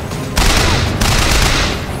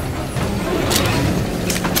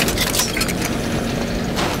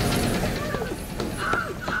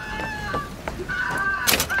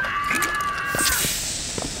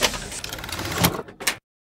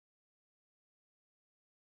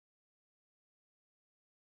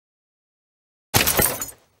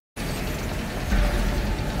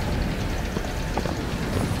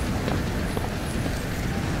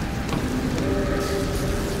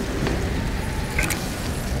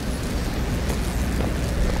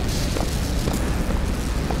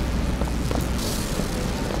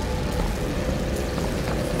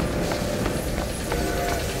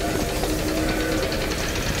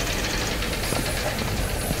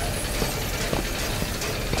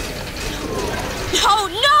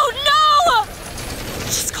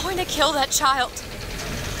 Kill that child.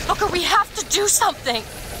 Booker, we have to do something.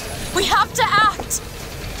 We have to act.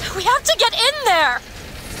 We have to get in there.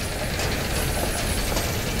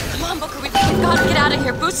 Come on, Booker, we've got to get out of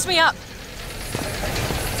here. Boost me up.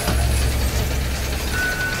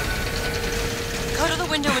 Go to the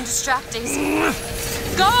window and distract Daisy.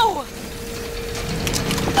 Go!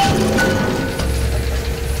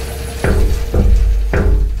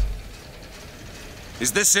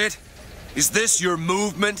 Is this it? Is this your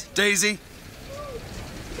movement, Daisy?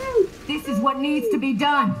 This is what needs to be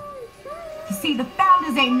done. You see, the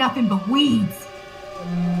founders ain't nothing but weeds.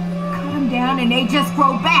 Cut them down and they just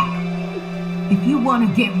grow back. If you want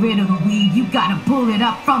to get rid of the weed, you gotta pull it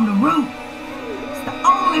up from the root. It's the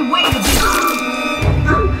only way to do it.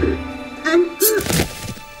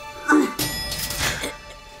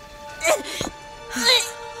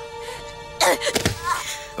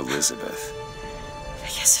 Elizabeth. I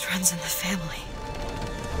guess it runs in the family.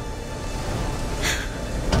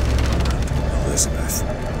 Elizabeth.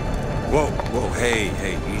 Whoa, whoa, hey,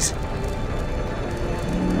 easy.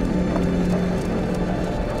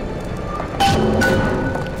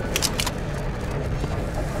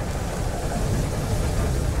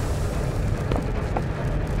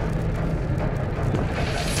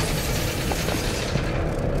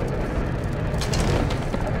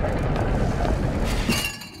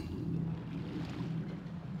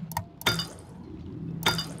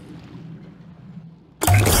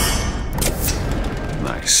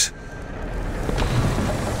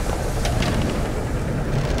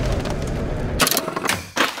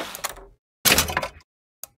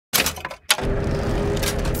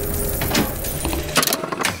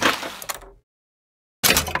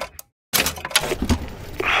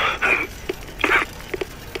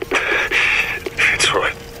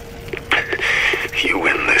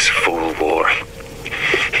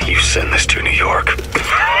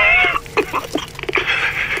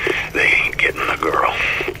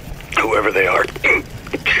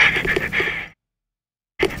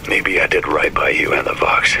 Maybe I did right by you and the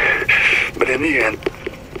Vox, but in the end,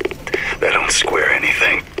 that don't square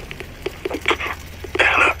anything.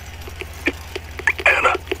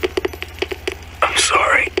 Anna, I'm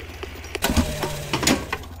sorry.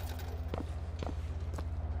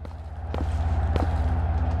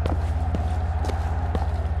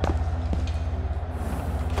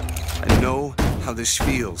 I know how this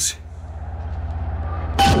feels.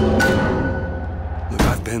 Look,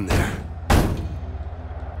 I've been there.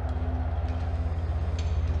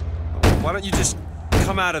 Why don't you just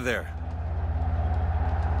come out of there?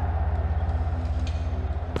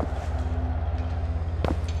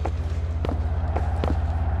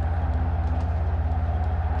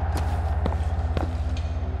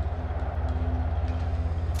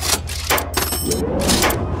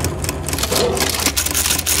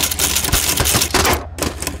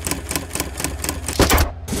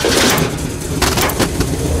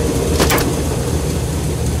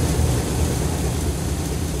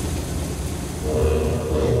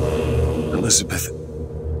 Elizabeth.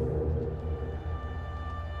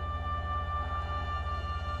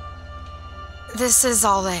 This is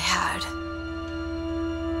all they had.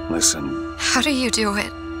 Listen. How do you do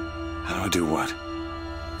it? How do I do what?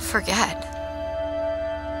 Forget.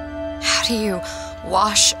 How do you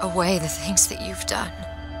wash away the things that you've done?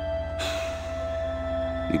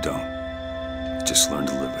 You don't. You just learn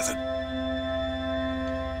to live with it.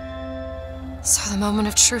 So the moment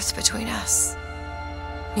of truth between us.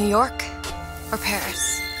 New York or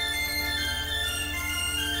Paris?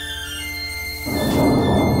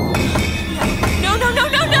 No, no, no,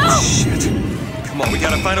 no, no! Shit. Come on, we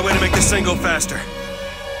gotta find a way to make this thing go faster.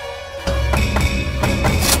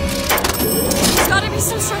 There's gotta be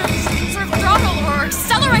some sort of throttle or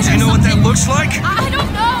accelerator. Do you know what that looks like? I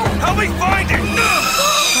don't know! Help me find it!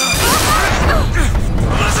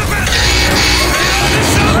 Elizabeth!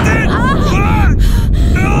 Something!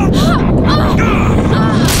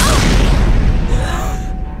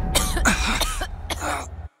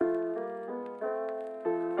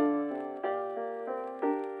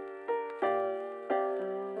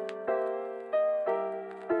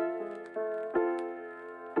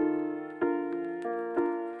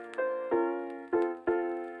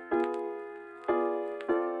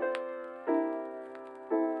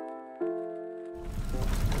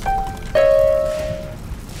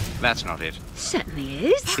 That's not it. Certainly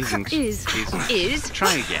is. Isn't. Is.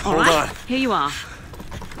 Try again. All right. Here you are.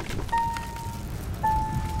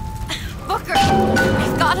 Booker!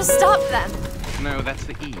 We've gotta stop them! No, that's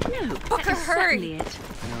the E. No, Booker, hurry! it.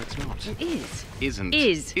 No, it's not. It is. Isn't.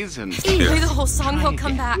 Is. Isn't. Play the whole song, he'll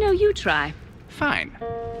come back. No, you try. Fine.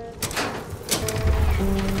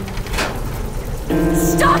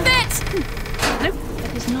 Stop it! Nope,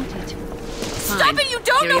 that is not it. Stop it! You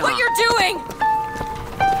don't know what you're doing!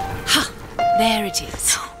 Ha! There it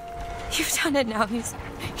is. You've done it now.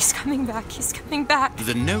 He's coming back. He's coming back.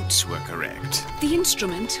 The notes were correct. The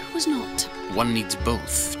instrument was not. One needs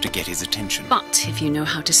both to get his attention. But if you know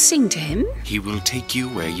how to sing to him... He will take you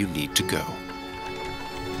where you need to go.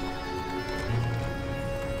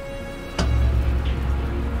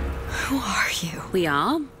 Who are you? We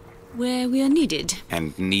are where we are needed.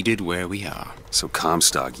 And needed where we are. So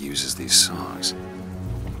Comstock uses these songs.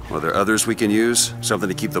 Are there others we can use? Something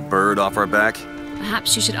to keep the bird off our back?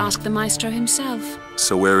 Perhaps you should ask the maestro himself.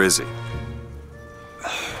 So where is he?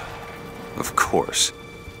 Of course.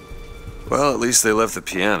 Well, at least they left the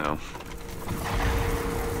piano.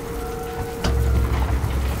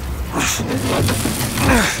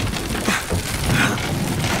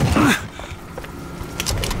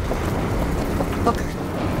 Booker.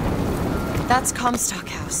 That's Comstock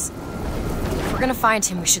House. If we're gonna find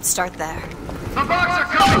him, we should start there. The Vox are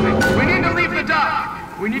coming! We need to leave the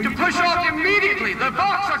dock! We need to push off immediately! The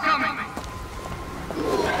Vox are coming!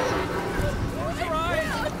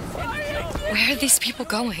 Where are these people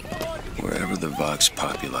going? Wherever the Vox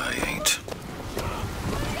Populi ain't.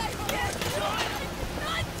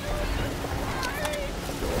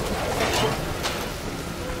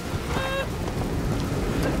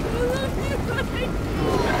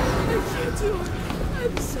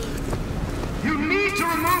 You need to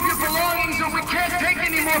remove your belongings or we can't take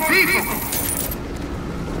any more people!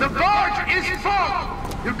 The barge is full!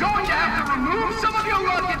 You're going to have to remove some of your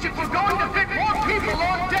luggage if we're going to fit more people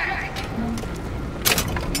on deck!